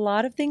because a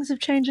lot of things have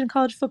changed in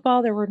college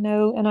football. There were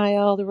no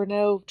NIL, there were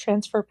no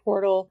transfer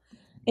portal,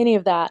 any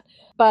of that.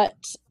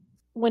 But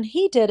when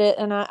he did it,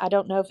 and I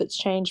don't know if it's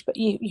changed, but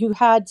you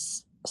had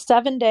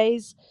 7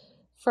 days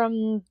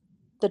from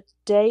the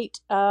date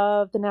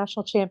of the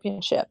national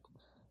championship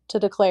to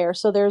declare.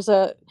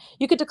 So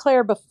you could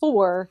declare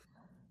before,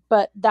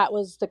 but that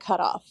was the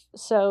cutoff.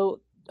 So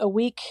a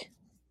week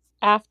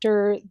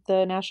after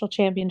the national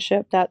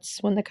championship,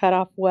 that's when the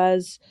cutoff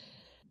was.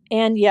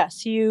 And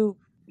yes, you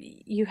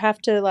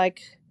have to,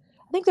 like,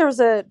 I think there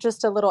was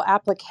just a little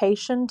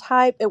application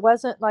type. It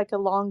wasn't like a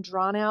long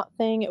drawn out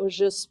thing. It was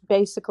just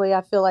basically,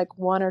 I feel like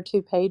 1 or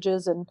 2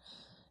 pages, and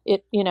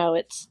it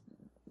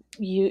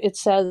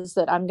says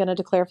that I'm going to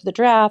declare for the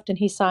draft, and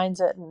he signs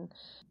it,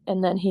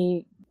 and then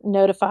he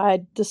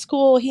notified the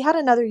school. He had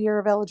another year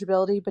of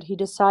eligibility, but he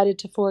decided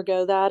to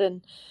forego that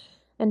and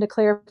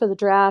declare for the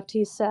draft.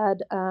 He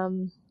said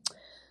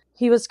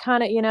he was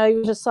kind of, he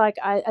was just like,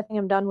 I think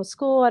I'm done with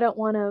school. I don't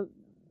want to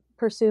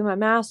pursue my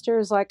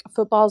master's. Like,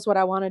 football's what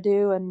I want to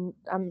do, and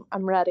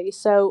I'm ready.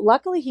 So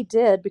luckily he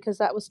did, because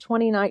that was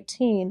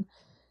 2019.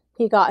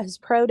 He got his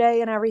pro day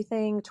and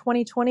everything.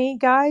 2020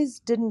 guys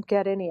didn't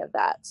get any of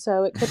that.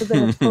 So it could have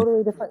been a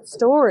totally different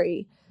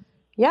story.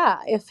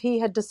 Yeah, if he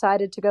had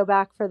decided to go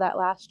back for that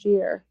last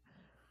year.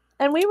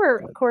 And we were,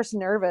 of course,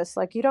 nervous.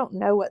 Like, you don't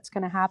know what's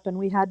going to happen.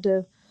 We had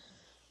to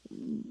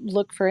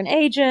look for an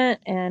agent,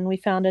 and we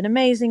found an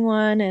amazing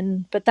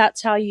one. But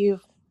that's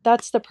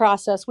the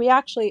process. We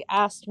actually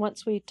asked,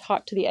 once we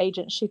talked to the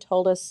agent, she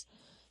told us,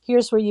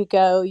 here's where you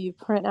go, you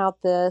print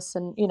out this.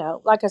 And,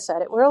 like I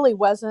said, it really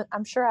wasn't,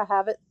 I'm sure I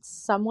have it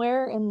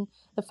somewhere in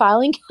the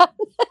filing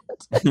cabinet.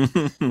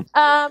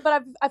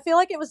 But I feel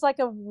like it was like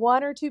a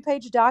 1 or 2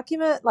 page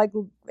document, like,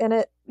 and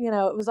it,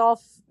 it was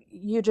all,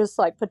 you just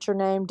like put your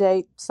name,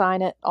 date,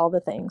 sign it, all the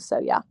things. So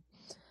yeah,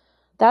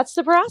 that's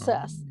the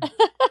process.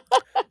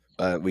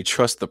 We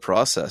trust the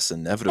process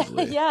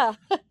inevitably. Yeah.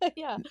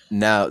 Yeah.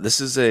 Now,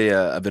 this is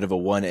a bit of a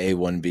 1A,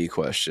 1B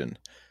question.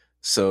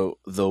 So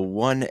the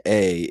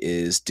 1A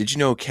is, did you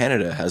know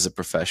Canada has a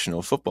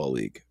professional football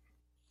league?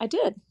 I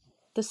did.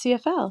 The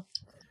CFL.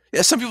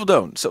 Yeah, some people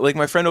don't. So like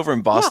my friend over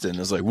in Boston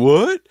is like,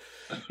 what?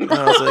 And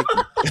I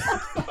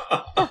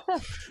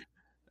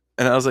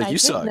was like, you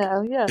suck.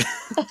 No, yeah.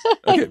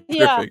 Okay, perfect.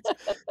 Yeah.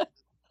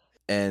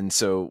 And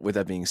so with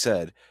that being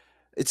said,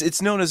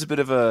 it's known as a bit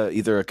of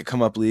either a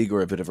come up league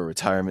or a bit of a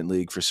retirement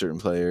league for certain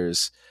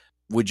players.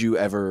 Would you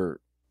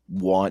ever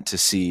want to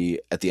see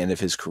at the end of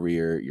his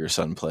career your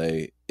son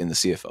play in the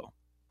CFL?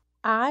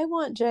 I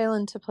want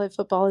Jalen to play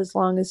football as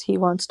long as he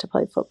wants to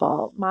play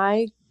football.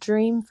 My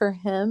dream for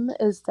him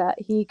is that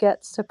he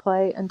gets to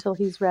play until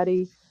he's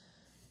ready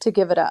to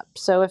give it up.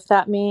 So if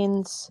that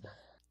means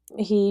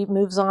he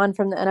moves on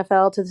from the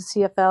NFL to the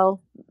CFL,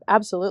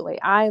 absolutely.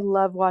 I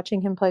love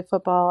watching him play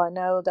football. I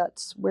know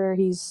that's where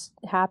he's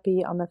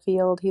happy on the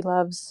field. He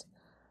loves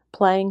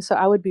playing, so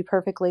I would be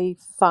perfectly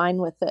fine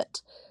with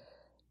it.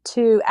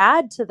 To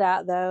add to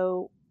that,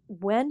 though,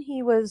 when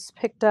he was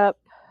picked up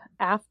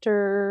at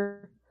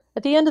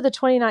the end of the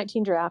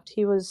 2019 draft,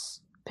 he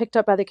was picked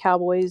up by the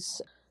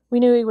Cowboys. We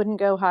knew he wouldn't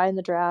go high in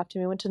the draft.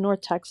 And we went to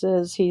North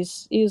Texas. He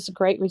was a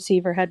great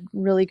receiver, had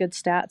really good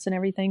stats and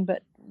everything.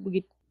 But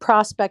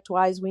prospect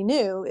wise, we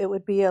knew it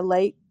would be a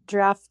late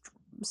draft,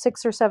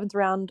 6th or 7th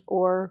round,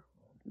 or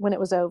when it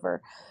was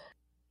over.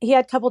 He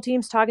had a couple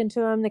teams talking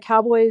to him. The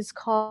Cowboys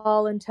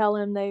call and tell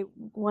him they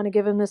want to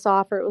give him this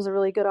offer. It was a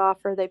really good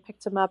offer. They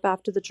picked him up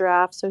after the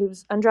draft. So he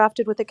was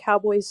undrafted with the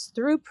Cowboys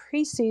through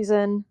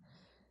preseason.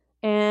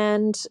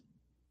 And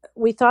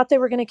we thought they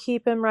were going to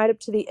keep him right up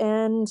to the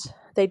end.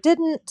 They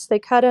didn't. They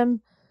cut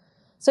him.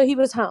 So he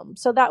was home.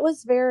 So that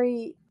was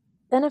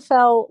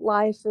NFL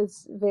life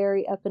is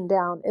very up and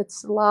down.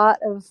 It's a lot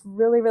of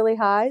really, really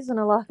highs and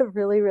a lot of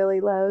really, really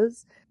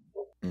lows.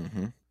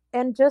 Mm-hmm.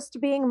 And just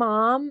being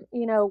mom,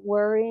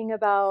 worrying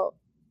about,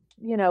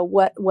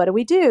 what do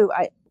we do?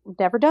 I've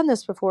never done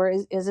this before.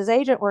 Is his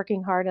agent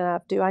working hard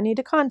enough? Do I need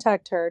to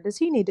contact her? Does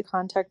he need to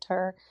contact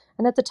her?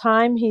 And at the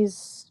time,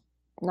 he's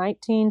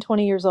 19,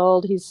 20 years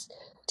old. He's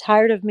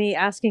tired of me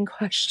asking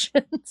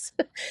questions.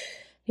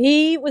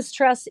 He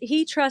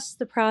trusts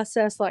the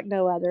process like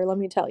no other, let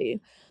me tell you.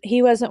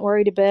 He wasn't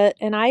worried a bit.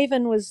 And I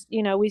even was,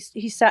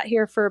 he sat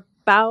here for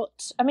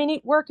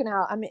working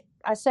out.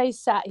 I say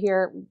sat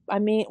here.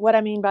 What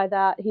I mean by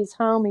that, he's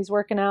home, he's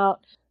working out.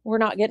 We're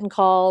not getting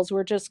calls.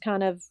 We're just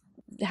kind of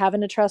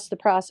having to trust the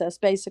process,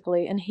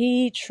 basically. And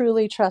he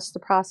truly trusts the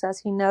process.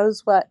 He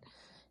knows what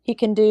he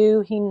can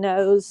do. He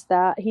knew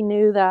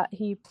that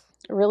he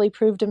really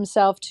proved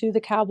himself to the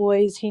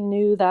Cowboys. He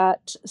knew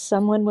that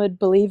someone would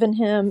believe in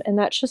him. And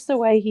that's just the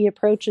way he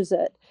approaches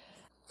it.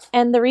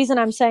 And the reason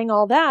I'm saying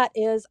all that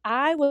is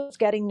I was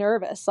getting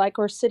nervous. Like,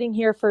 we're sitting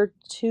here for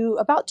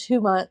about 2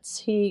 months.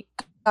 He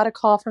got a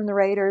call from the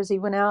Raiders. He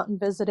went out and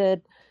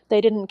visited. They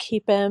didn't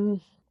keep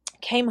him.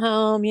 Came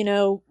home,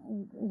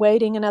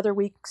 waiting another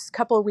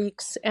couple of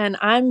weeks. And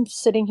I'm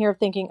sitting here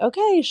thinking,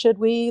 okay, should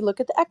we look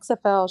at the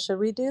XFL? Should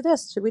we do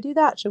this? Should we do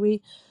that? Should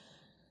we,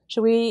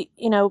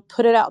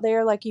 put it out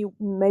there like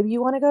maybe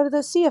you want to go to the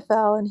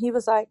CFL? And he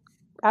was like,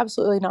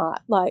 absolutely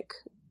not. Like,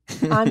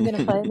 I'm going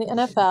to play in the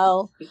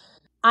NFL.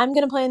 I'm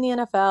going to play in the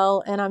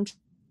NFL, and I'm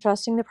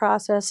trusting the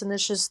process, and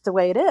it's just the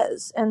way it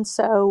is. And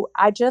so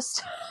I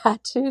just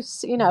had to,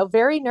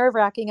 very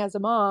nerve-wracking as a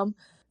mom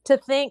to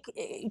think,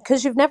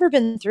 because you've never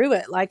been through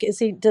it. Like,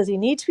 does he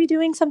need to be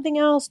doing something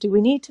else? Do we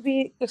need to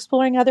be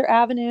exploring other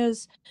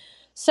avenues?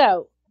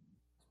 So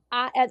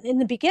in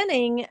the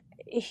beginning,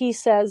 he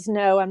says,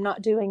 no, I'm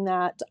not doing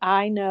that.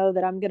 I know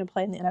that I'm going to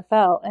play in the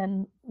NFL.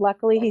 And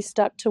luckily he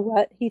stuck to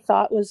what he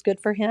thought was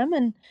good for him.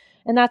 And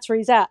that's where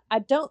he's at. I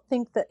don't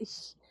think that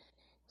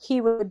he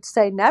would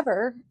say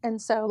never.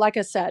 And so, like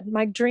I said,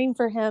 my dream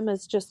for him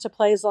is just to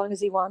play as long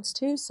as he wants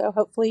to. So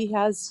hopefully he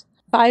has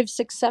 5,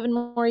 6, 7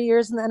 more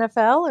years in the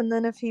NFL. And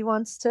then if he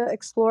wants to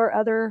explore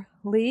other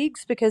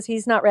leagues because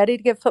he's not ready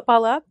to give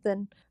football up,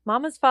 then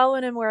mama's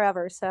following him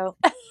wherever. So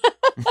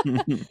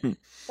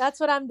that's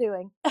what I'm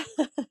doing.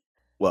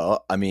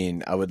 Well, I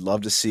would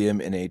love to see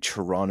him in a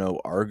Toronto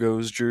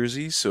Argos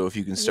jersey. So if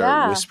you can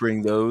start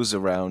whispering those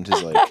around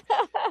his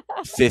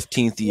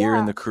 15th year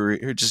in the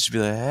career, just to be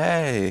like,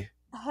 hey,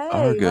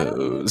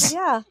 Argos.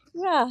 Yeah.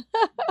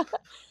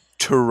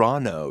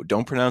 Toronto.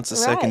 Don't pronounce the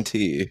second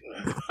T.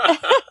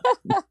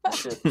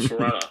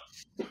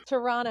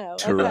 Toronto.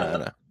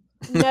 Okay.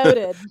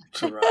 Noted.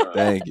 Toronto.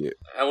 Thank you.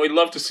 And we'd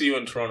love to see you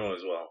in Toronto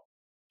as well.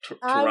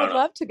 I would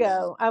love to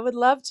go. I would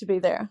love to be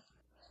there.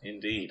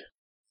 Indeed.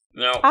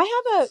 Now,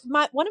 I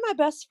have one of my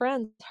best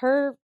friends,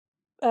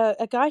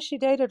 a guy she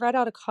dated right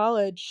out of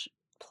college,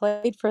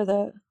 played for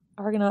the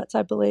Argonauts,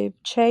 I believe.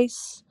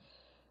 Chase.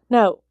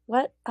 No,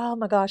 what? Oh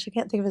my gosh, I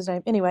can't think of his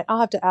name. Anyway, I'll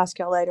have to ask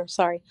y'all later.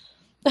 Sorry.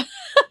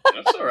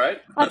 That's all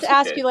right. I'll have to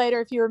ask you later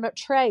if you remember.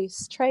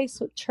 Trace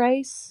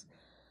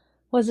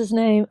was his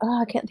name.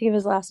 Oh, I can't think of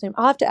his last name.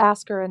 I'll have to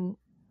ask her and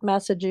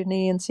message you,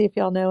 Nee, and see if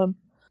y'all know him.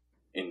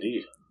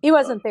 Indeed. He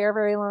wasn't there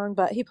very long,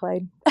 but he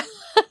played.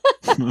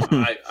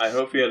 I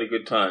hope he had a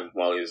good time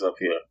while he was up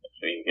here.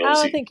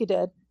 I think he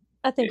did.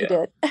 He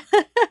did.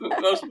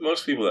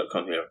 most people that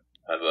come here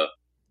have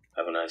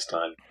a nice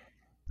time.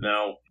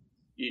 Now,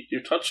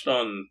 you touched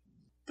on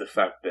the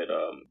fact that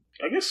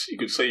I guess you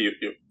could say you're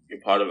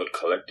part of a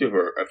collective,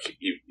 or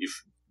you're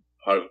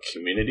part of a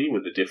community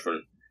with the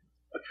different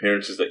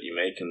appearances that you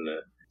make and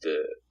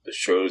the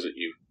shows that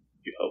you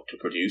help to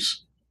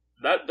produce.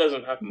 That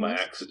doesn't happen by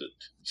accident.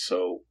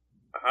 So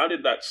how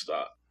did that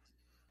start?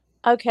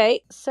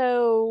 Okay,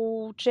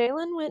 so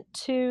Jalen went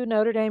to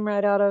Notre Dame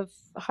right out of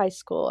high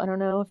school. I don't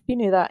know if you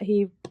knew that.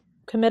 He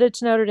committed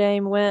to Notre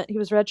Dame, he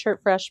was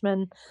redshirt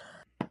freshman.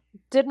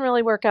 Didn't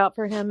really work out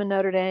for him in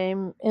Notre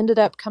Dame, ended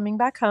up coming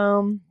back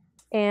home.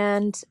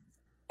 And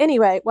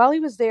anyway, while he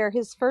was there,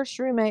 his first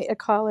roommate at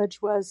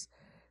college was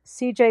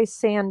CJ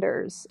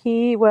Sanders.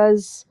 He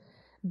was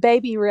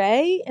Baby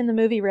Ray in the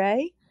movie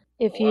Ray,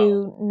 if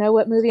you know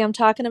what movie I'm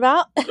talking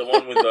about. The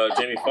one with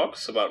Jamie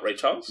Foxx about Ray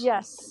Charles?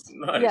 Yes.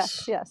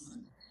 Nice. Yes.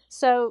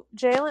 So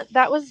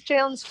that was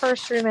Jalen's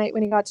first roommate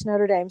when he got to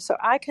Notre Dame. So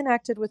I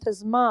connected with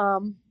his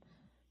mom,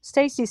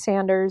 Stacy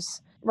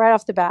Sanders, right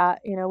off the bat.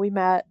 You know, we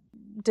met,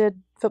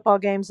 did football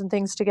games and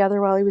things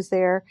together while he was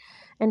there.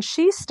 And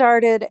she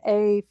started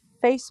a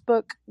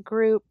Facebook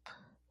group,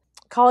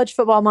 College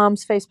Football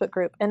Moms Facebook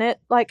group. And it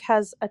like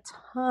has a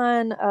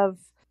ton of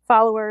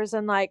followers.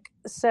 And like,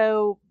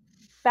 so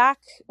back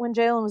when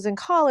Jalen was in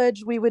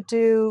college, we would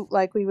go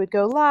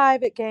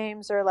live at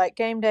games or like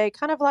game day,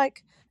 kind of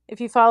like if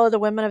you follow the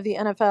Women of the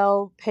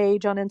NFL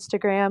page on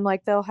Instagram,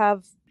 like they'll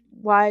have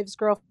wives,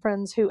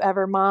 girlfriends,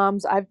 whoever,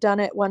 moms. I've done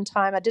it one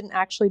time. I didn't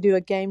actually do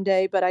a game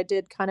day, but I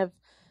did kind of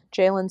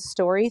Jalen's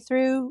story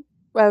through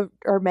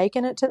or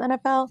making it to the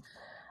NFL.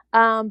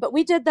 But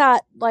we did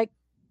that like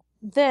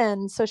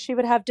then. So she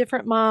would have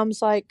different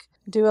moms like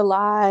do a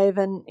live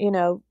and, you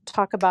know,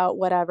 talk about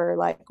whatever,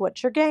 like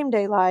what's your game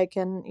day like,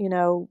 and, you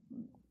know,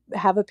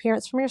 have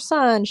appearance from your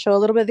son, show a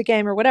little bit of the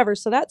game or whatever.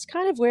 So that's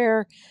kind of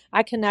where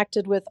I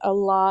connected with a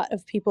lot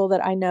of people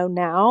that I know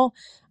now.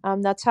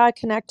 That's how I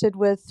connected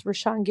with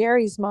Rashawn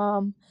Gary's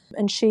mom.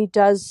 And she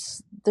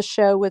does the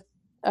show with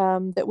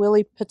that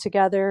Willie put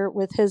together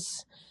with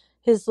his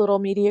little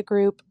media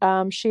group.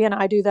 She and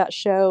I do that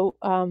show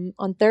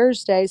on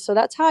Thursday. So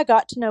that's how I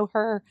got to know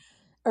her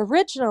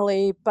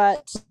originally.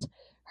 But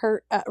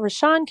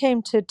Rashawn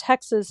came to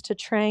Texas to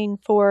train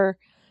for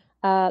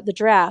the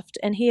draft,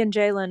 and he and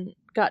Jalen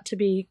got to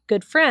be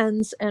good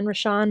friends. And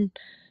Rashawn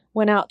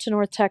went out to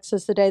North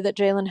Texas the day that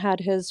Jalen had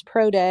his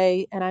pro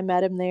day, and I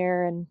met him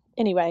there. And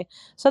anyway,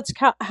 so that's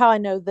how I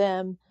know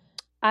them.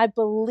 I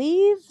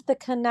believe the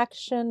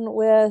connection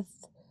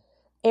with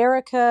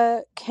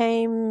Erica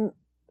came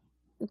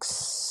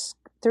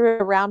through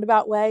a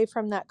roundabout way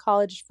from that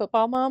College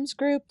Football Moms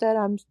group that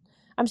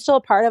I'm still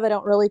a part of. I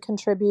don't really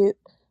contribute,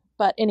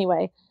 but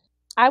anyway,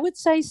 I would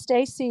say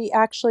Stacy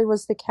actually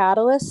was the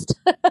catalyst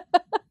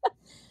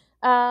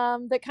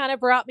that kind of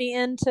brought me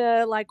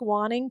into like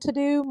wanting to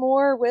do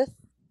more with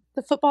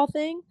the football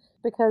thing,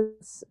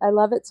 because I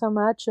love it so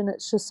much and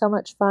it's just so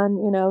much fun,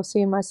 you know,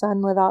 seeing my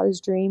son live out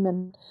his dream.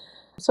 And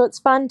so it's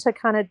fun to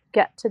kind of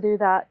get to do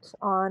that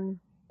on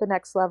the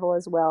next level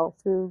as well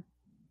through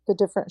the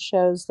different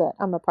shows that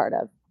I'm a part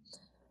of.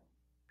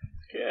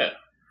 Yeah,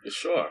 for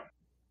sure.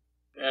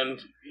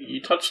 And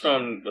you touched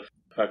on the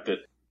fact that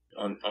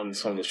on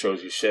some of the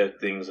shows you shared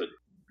things that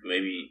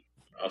maybe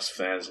us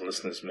fans and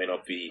listeners may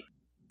not be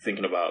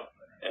thinking about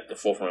at the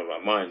forefront of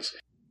our minds.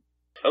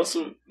 Tell us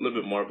a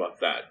little bit more about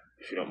that,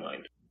 if you don't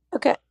mind.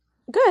 Okay,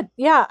 good.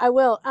 Yeah, I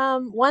will.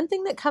 One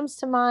thing that comes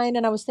to mind,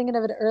 and I was thinking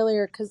of it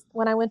earlier, because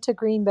when I went to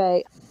Green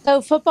Bay,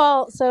 I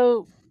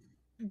feel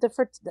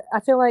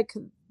like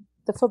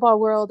the football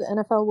world,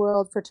 the NFL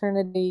world,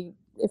 fraternity,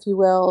 if you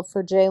will,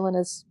 for Jalen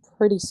is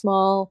pretty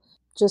small,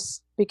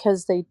 just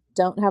because they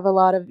don't have a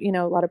lot of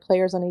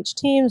players on each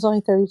team. There's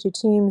only 32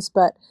 teams,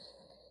 but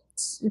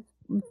it's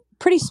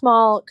pretty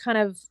small kind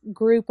of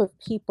group of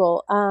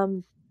people.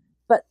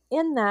 But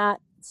in that,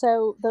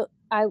 so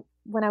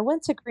when I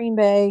went to Green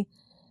Bay,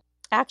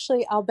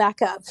 actually, I'll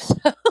back up. So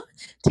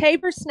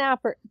Tabor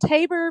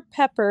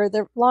Pepper,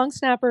 the long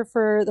snapper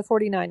for the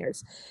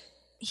 49ers,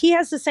 he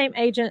has the same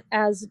agent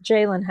as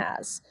Jalen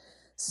has.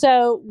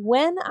 So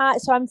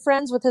I'm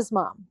friends with his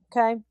mom.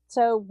 Okay.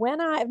 So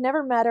when I've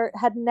never met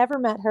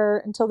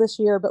her until this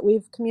year, but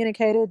we've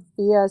communicated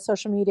via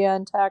social media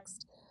and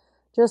text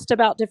just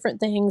about different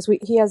things.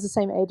 He has the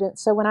same agent.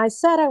 So when I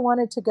said I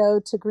wanted to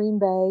go to Green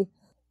Bay,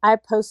 I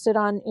posted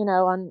on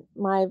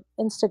my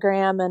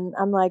Instagram, and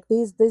I'm like,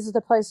 these are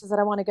the places that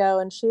I want to go.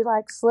 And she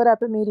like slid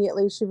up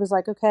immediately. She was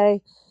like,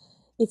 okay,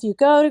 if you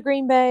go to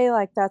Green Bay,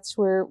 like that's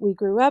where we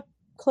grew up,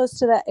 close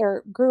to that,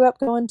 or grew up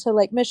going to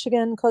Lake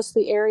Michigan, close to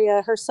the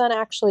area. Her son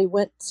actually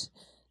went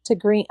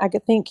to I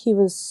think he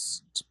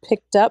was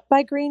picked up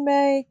by Green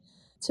Bay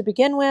to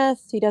begin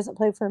with. He doesn't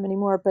play for him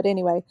anymore. But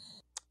anyway,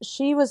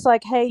 she was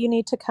like, hey, you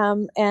need to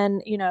come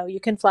and, you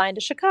can fly into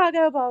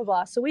Chicago, blah, blah,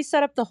 blah. So we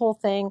set up the whole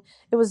thing.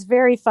 It was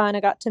very fun. I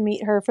got to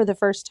meet her for the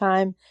first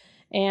time,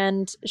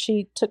 and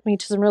she took me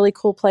to some really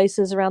cool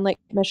places around Lake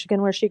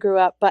Michigan where she grew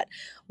up. But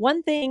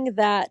one thing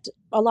that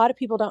a lot of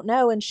people don't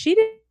know, and she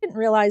didn't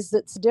realize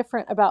that's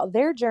different about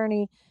their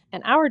journey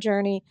and our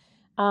journey.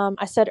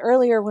 I said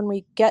earlier, when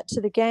we get to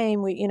the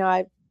game,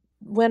 I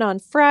went on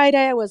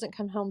Friday. I wasn't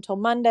come home till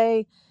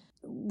Monday.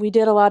 We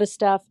did a lot of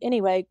stuff.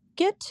 Anyway,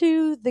 get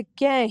to the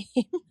game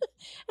and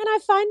I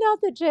find out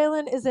that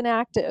Jalen is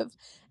inactive.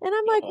 And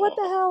I'm like, what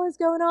the hell is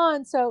going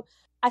on? So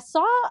I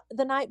saw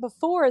the night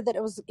before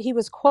that he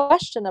was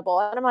questionable.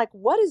 And I'm like,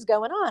 what is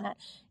going on?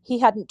 He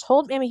hadn't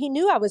told me. I mean, he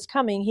knew I was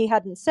coming. He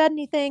hadn't said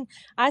anything.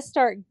 I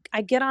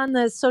get on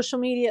the social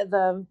media,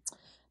 the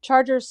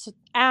Chargers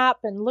app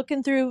and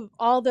looking through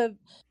all the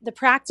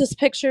practice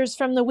pictures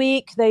from the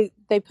week. They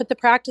put the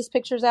practice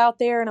pictures out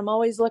there, and I'm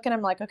always looking.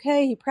 I'm like,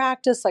 okay, he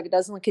practiced. Like, it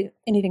doesn't look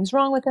anything's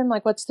wrong with him.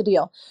 Like, what's the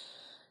deal?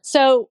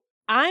 So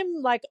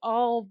I'm like,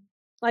 all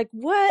like,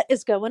 what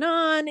is going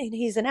on? And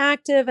he's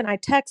inactive. And I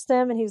text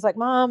him, and he's like,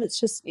 Mom, it's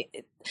just,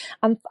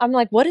 I'm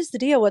like, what is the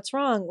deal? What's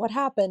wrong? What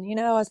happened?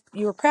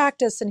 You were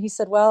practice. And he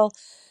said, well,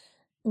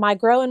 my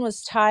groin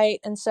was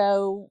tight. And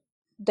so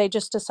they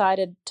just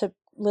decided to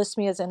list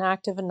me as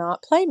inactive and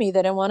not play me.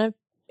 They didn't want to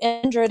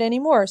injure it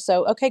anymore.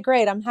 So, okay,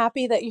 great. I'm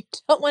happy that you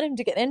don't want him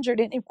to get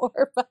injured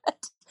anymore.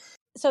 But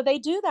so they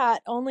do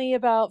that only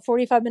about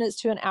 45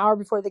 minutes to an hour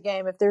before the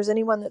game. If there's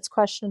anyone that's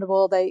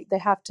questionable, they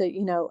have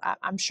to,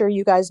 I'm sure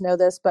you guys know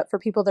this, but for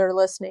people that are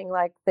listening,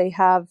 like, they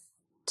have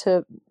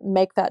to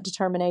make that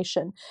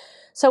determination.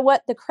 So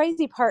what the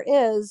crazy part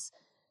is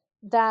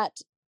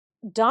that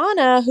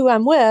Donna, who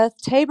I'm with,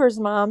 Tabor's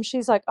mom,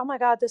 she's like, oh my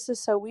God, this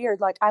is so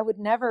weird. Like,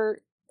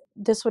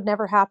 this would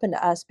never happen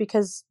to us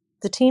because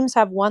the teams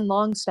have one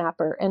long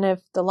snapper. And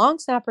if the long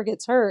snapper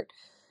gets hurt,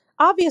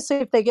 obviously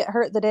if they get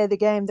hurt the day of the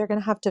game, they're going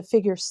to have to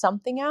figure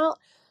something out.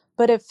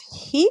 But if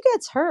he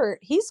gets hurt,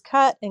 he's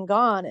cut and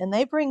gone, and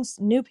they bring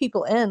new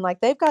people in. Like,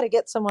 they've got to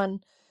get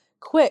someone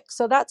quick.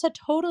 So that's a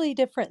totally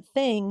different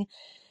thing.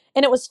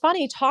 And it was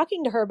funny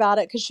talking to her about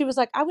it, because she was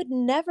like,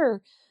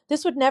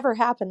 this would never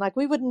happen. Like,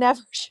 we would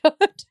never show up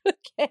to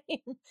a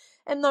game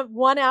and the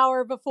 1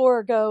 hour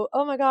before go,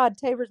 oh my God,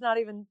 Tabor's not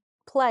even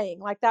playing.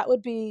 Like, that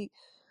would be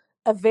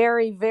a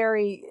very,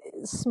 very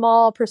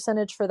small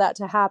percentage for that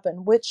to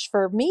happen, which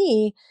for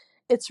me,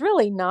 it's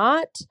really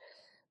not,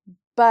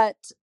 but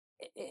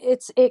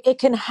it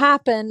can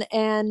happen.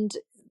 And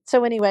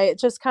so anyway,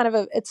 it's just kind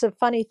of it's a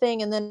funny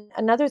thing. And then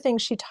another thing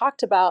she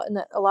talked about, and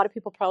that a lot of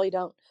people probably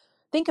don't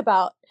think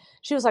about,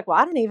 she was like, well,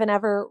 I don't even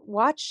ever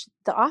watch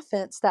the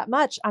offense that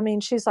much. I mean,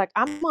 she's like,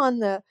 I'm on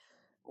the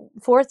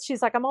fourth.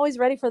 She's like, I'm always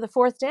ready for the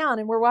fourth down,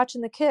 and we're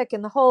watching the kick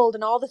and the hold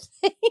and all the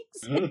things.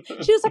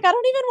 She was like, I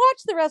don't even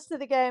watch the rest of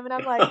the game. And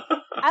I'm like,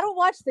 I don't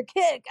watch the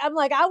kick. I'm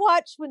like, I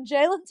watch when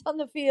Jalen's on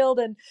the field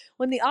and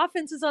when the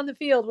offense is on the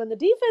field. When the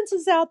defense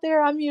is out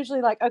there, I'm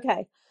usually like,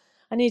 okay,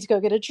 I need to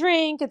go get a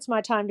drink. It's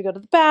my time to go to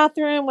the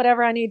bathroom,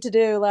 whatever I need to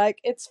do. Like,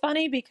 it's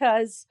funny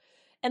because,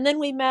 and then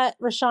we met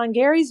Rashawn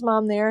Gary's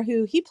mom there,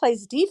 who he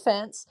plays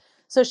defense.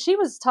 So she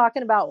was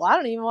talking about, well, I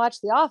don't even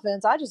watch the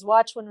offense. I just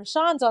watch when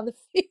Rashawn's on the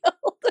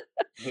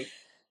field.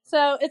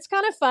 So it's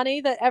kind of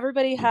funny that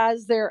everybody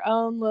has their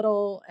own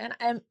little,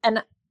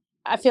 and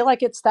I feel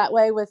like it's that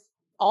way with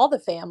all the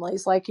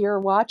families. Like, you're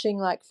watching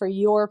like for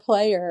your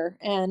player.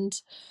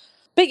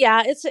 But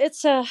yeah,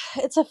 it's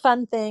a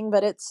fun thing,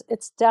 but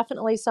it's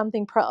definitely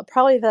something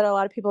probably that a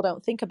lot of people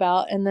don't think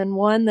about. And then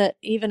one that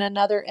even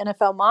another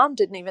NFL mom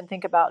didn't even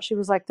think about. She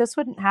was like, this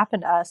wouldn't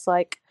happen to us.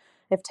 Like,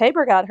 if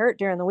Tabor got hurt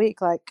during the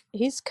week, like,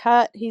 he's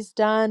cut, he's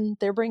done,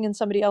 they're bringing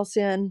somebody else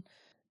in.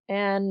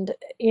 And,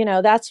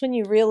 that's when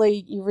you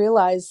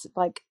realize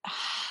like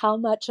how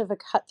much of a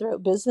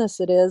cutthroat business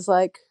it is.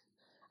 Like,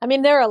 I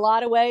mean, there are a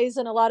lot of ways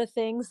and a lot of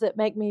things that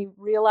make me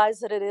realize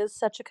that it is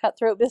such a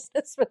cutthroat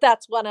business, but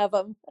that's one of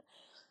them.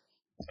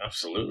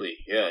 Absolutely.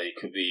 Yeah, you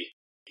could be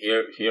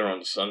here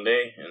on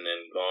Sunday and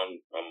then gone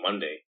on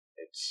Monday.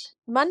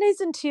 Mondays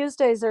and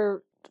Tuesdays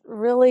are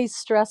really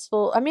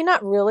stressful. I mean,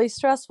 not really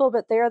stressful,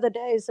 but they are the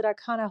days that I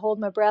kind of hold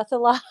my breath a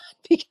lot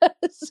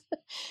because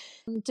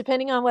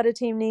depending on what a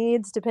team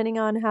needs, depending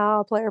on how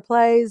a player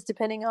plays,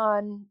 depending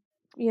on,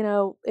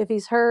 if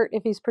he's hurt,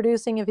 if he's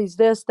producing, if he's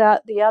this,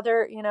 that, the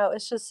other,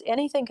 it's just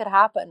anything could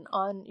happen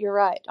you're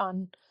right,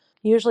 on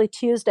usually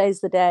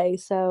Tuesday's the day.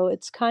 So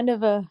it's kind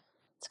of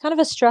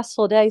a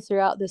stressful day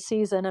throughout the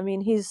season. I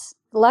mean,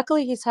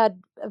 luckily he's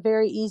had a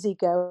very easy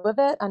go of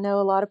it. I know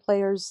a lot of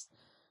players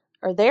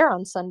are there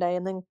on Sunday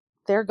and then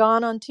they're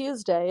gone on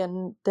Tuesday,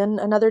 and then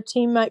another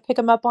team might pick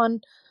them up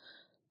on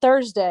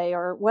Thursday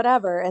or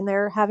whatever, and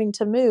they're having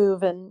to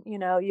move, and you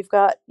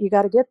got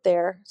to get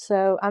there.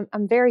 So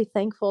I'm very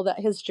thankful that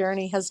his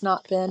journey has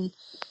not been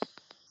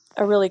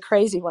a really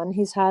crazy one.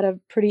 He's had a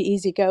pretty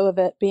easy go of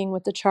it being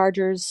with the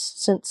Chargers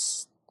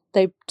since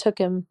they took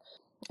him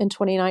in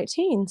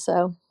 2019.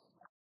 So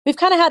we've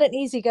kind of had an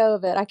easy go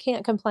of it. I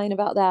can't complain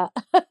about that,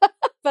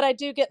 but I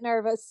do get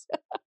nervous.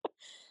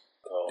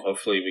 Well,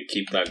 hopefully we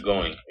keep that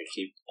going.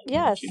 Keep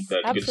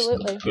that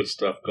absolutely. good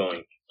stuff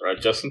going. Right,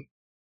 Justin?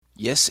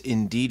 Yes,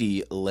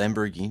 indeedy,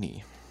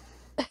 Lamborghini.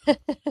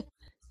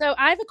 So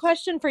I have a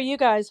question for you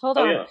guys. Hold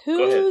on. Yeah.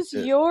 Who's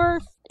your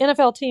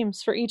NFL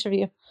teams for each of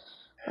you?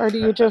 Or do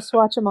you just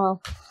watch them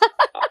all?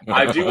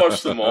 I do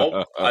watch them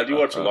all. I do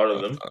watch a lot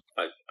of them.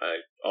 I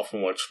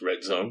often watch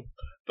Red Zone.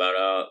 But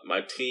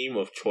my team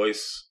of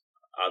choice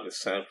are the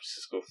San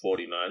Francisco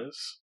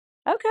 49ers.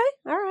 Okay.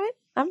 All right.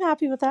 I'm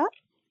happy with that.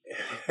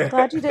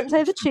 Glad you didn't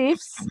say the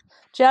Chiefs.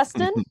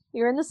 Justin,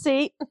 you're in the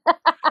seat.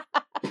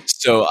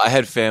 So I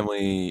had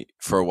family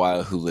for a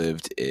while who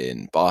lived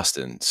in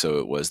Boston, so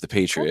it was the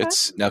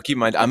Patriots. Okay. Now keep in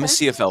mind, I'm a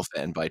CFL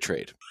fan by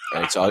trade,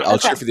 right? So I'll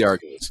cheer for the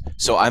Argos.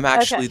 So I'm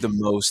actually the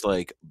most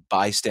like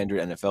bystander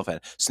NFL fan.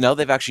 So now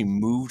they've actually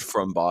moved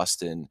from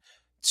Boston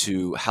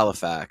to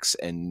Halifax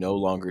and no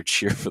longer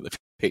cheer for the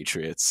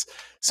Patriots.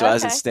 So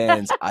as it Okay.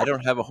 stands, I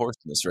don't have a horse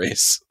in this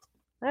race.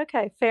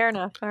 Okay, fair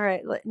enough. All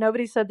right.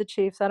 Nobody said the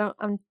Chiefs.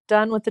 I'm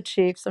done with the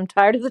Chiefs. I'm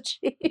tired of the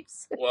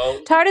Chiefs.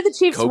 Well, Tired of the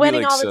Chiefs Kobe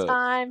winning all likes the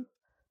time.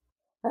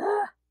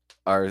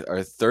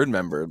 our third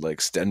member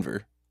likes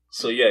Denver.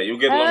 so yeah, you'll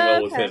get along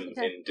well with Okay, him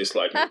okay. in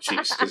disliking the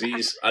Chiefs because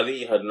I think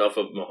he had enough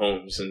of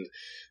Mahomes and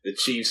the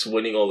Chiefs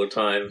winning all the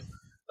time.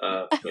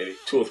 Maybe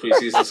 2 or 3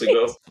 seasons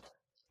ago.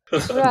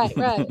 Right.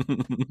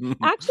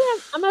 Actually,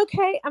 I'm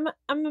okay.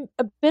 I'm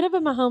a bit of a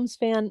Mahomes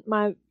fan.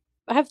 I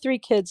have 3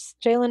 kids.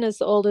 Jalen is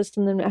the oldest,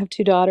 and then I have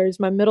 2 daughters.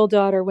 My middle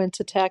daughter went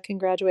to Tech and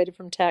graduated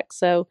from Tech,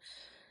 so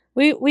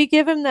we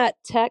give him that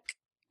Tech,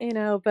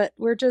 but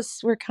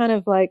we're kind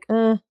of like,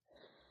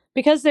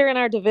 because they're in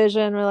our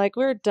division. We're like,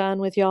 we're done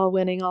with y'all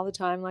winning all the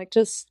time. Like,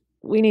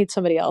 we need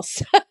somebody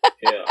else.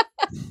 Yeah.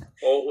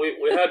 Well,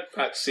 we had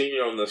Pat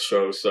Senior on the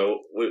show, so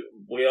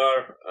we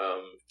are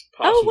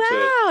partial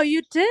Oh wow,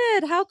 you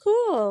did! How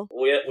cool!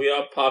 we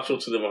are partial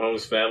to the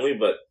Mahomes family,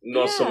 but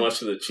not so Yeah. much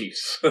to the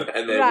Chiefs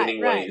and their Right,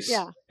 winning right, ways.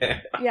 yeah.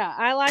 Yeah,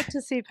 I like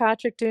to see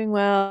Patrick doing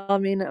well. I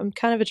mean, I'm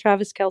kind of a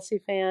Travis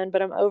Kelce fan,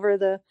 but I'm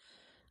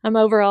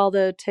over all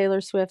the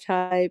Taylor Swift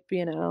hype.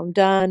 I'm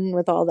done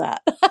with all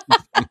that.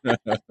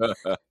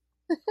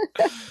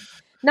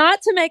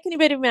 Not to make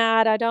anybody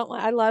mad.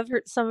 I love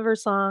some of her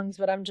songs,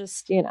 but I'm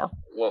just,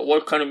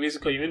 What kind of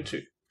music are you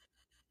into?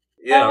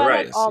 Yeah, I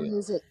right. like all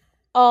music.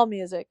 All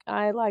music.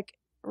 I like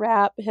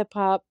rap, hip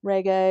hop,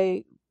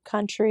 reggae,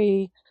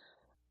 country.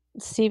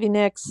 Stevie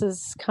Nicks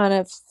is kind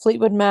of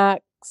Fleetwood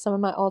Mac, some of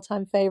my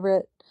all-time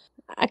favorite.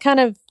 I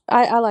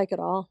like it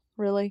all,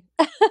 really.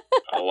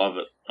 I love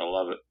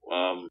it.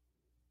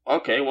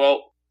 Okay,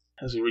 well,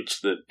 as we reach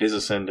the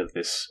business end of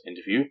this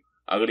interview,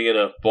 I'm going to get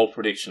a bold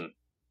prediction.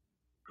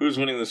 Who's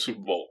winning the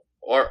Super Bowl?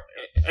 Or,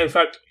 in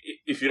fact,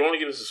 if you don't want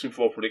to give us a Super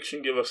Bowl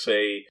prediction, give us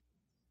a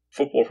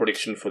football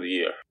prediction for the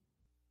year.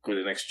 Could be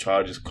the next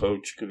Chargers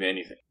coach, could be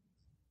anything.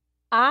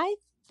 I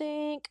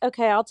think,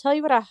 okay, I'll tell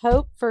you what I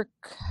hope for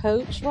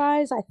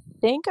coach-wise. I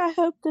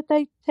hope that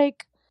they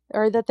take,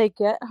 or that they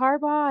get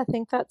Harbaugh. I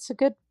think that's a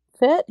good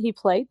fit. He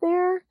played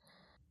there.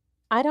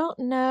 I don't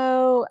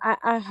know.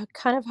 I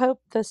kind of hope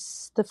the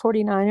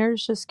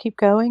 49ers just keep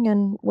going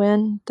and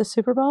win the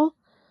Super Bowl.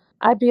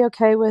 I'd be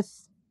okay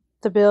with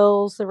the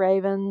Bills, the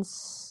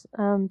Ravens,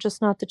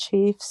 just not the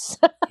Chiefs.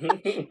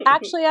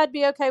 Actually, I'd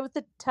be okay with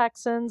the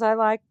Texans. I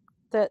like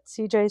that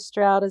CJ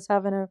Stroud is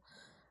having a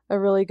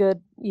really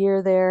good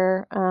year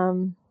there.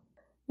 I'm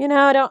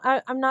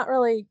not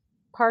really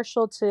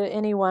partial to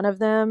any one of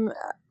them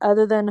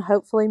other than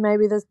hopefully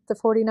maybe the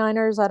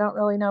 49ers. I don't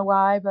really know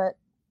why, but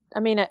I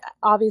mean,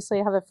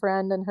 obviously I have a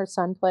friend and her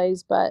son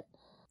plays, but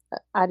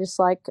I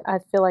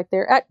feel like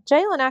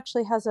Jalen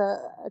actually has a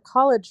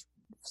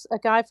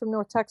guy from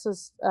North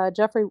Texas,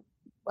 Jeffrey.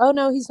 Oh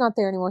no, he's not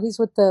there anymore. He's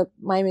with the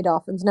Miami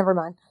Dolphins. Never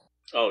mind.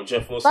 Oh,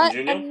 Jeff Wilson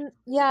Jr.?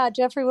 Yeah,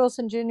 Jeffrey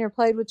Wilson Jr.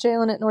 played with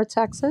Jalen at North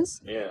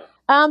Texas. Yeah.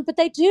 But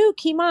they do,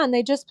 Keeman.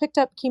 They just picked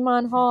up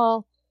Keeman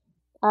Hall.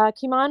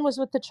 Keeman was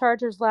with the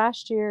Chargers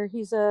last year.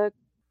 He's a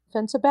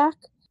defensive back.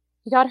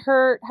 He got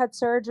hurt, had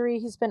surgery.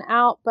 He's been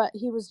out, but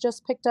he was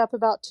just picked up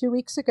about 2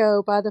 weeks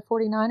ago by the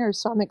 49ers.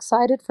 So I'm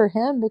excited for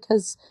him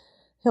because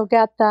he'll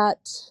get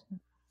that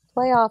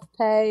playoff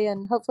pay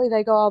and hopefully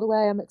they go all the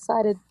way. I'm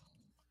excited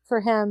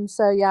for him.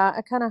 So yeah,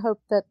 I kind of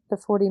hope that the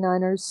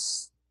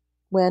 49ers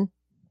win.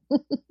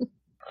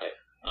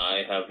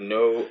 I have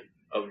no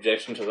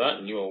objection to that,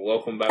 and you are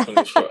welcome back on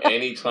the show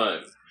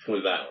anytime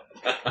with that.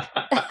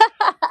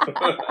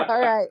 All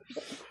right.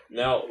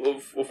 Now,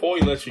 before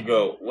we let you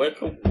go, where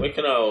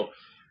can our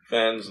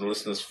fans and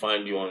listeners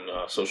find you on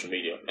social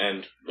media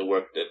and the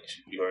work that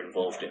you are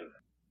involved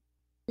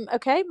in?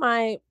 Okay,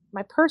 my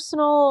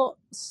personal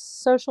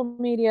social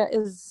media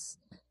is,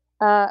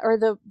 or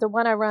the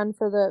one I run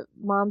for the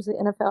Moms of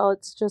the NFL.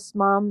 It's just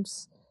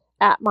Moms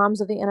of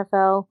the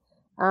NFL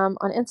on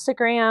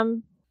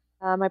Instagram.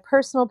 My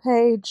personal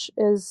page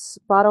is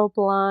Bottle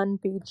Blonde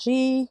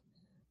BG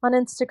on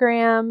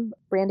Instagram,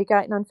 Brandee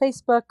Guyton on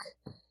Facebook,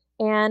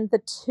 and the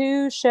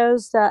 2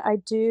 shows that I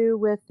do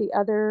with the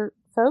other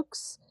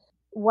folks.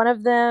 One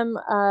of them,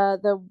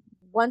 the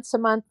once a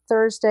month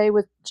Thursday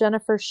with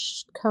Jennifer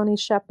Coney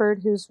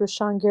Shepherd, who's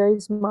Rashawn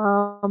Gary's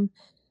mom.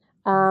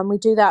 We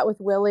do that with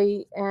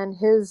Willie, and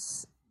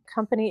his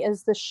company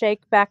is the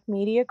Shake Back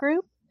Media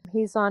Group.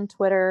 He's on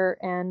Twitter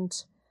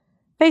and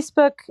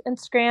Facebook,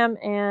 Instagram,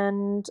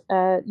 and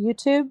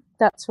YouTube.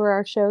 That's where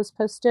our show's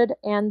posted.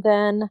 And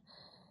then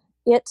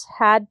It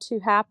Had to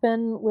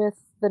Happen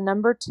with the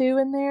number 2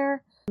 in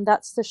there.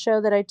 That's the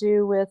show that I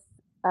do with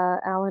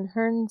Alan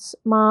Hearn's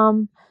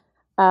mom,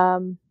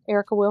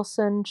 Erica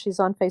Wilson.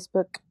 She's on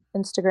Facebook,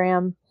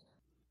 Instagram,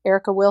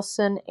 Erica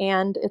Wilson,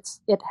 and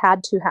It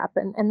Had to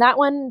Happen. And that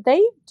one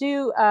they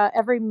do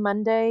every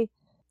Monday,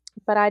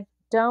 but I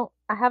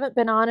haven't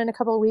been on in a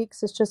couple of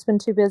weeks. It's just been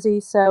too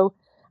busy. So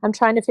I'm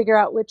trying to figure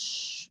out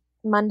which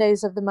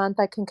Mondays of the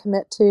month I can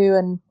commit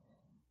to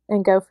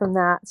and go from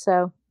that.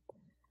 So,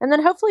 and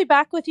then hopefully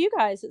back with you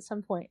guys at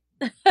some point.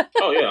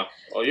 Oh, yeah.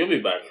 Oh, you'll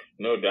be back.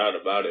 No doubt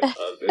about it.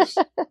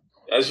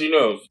 As you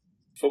know,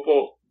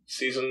 football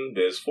season,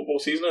 there's football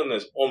season and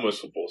there's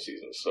almost football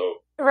season. So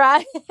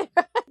Right.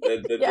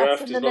 the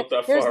draft is not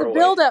that there's far the away.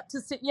 build up to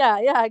see.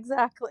 Yeah,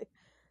 exactly.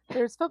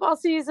 There's football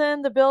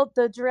season,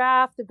 the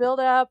draft, the build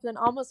up, then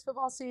almost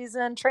football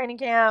season, training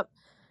camp,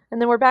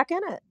 and then we're back in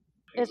it.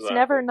 Exactly. It's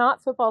never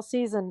not football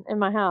season in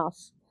my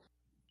house.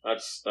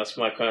 That's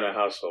my kind of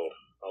household.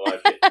 I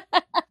like it.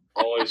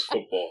 Always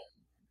football.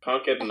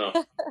 Can't get enough.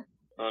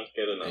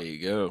 There you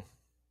go.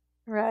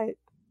 Right.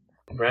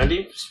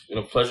 Brandee, it's been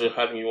a pleasure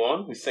having you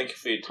on. We thank you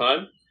for your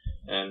time.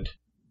 And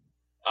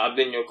I've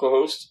been your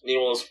co-host,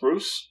 Neil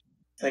Bruce.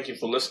 Thank you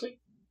for listening.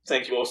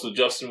 Thank you also to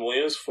Justin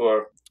Williams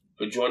for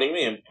joining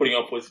me and putting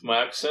up with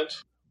my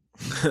accent.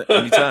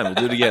 Anytime. We'll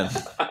do it again.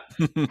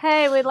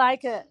 Hey, we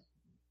like it.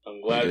 I'm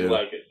glad you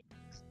like it.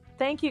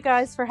 Thank you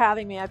guys for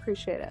having me. I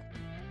appreciate it.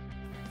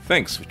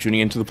 Thanks for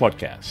tuning into the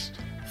podcast.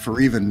 For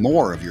even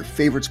more of your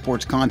favorite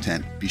sports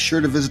content, be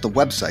sure to visit the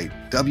website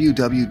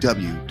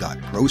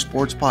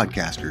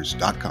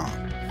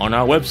www.prosportspodcasters.com. On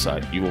our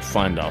website, you will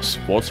find our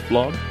sports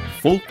blog,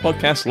 full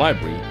podcast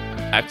library,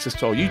 access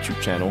to our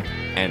YouTube channel,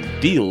 and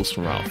deals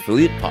from our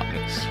affiliate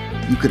partners.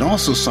 You can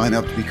also sign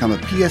up to become a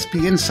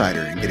PSP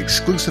Insider and get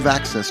exclusive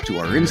access to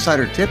our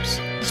insider tips,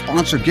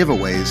 sponsor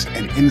giveaways,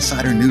 and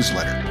insider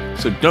newsletter.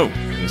 So don't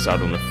miss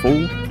out on the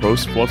full Pro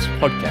Sports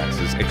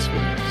Podcasters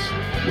experience.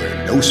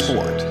 Where no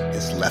sport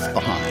is left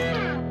behind.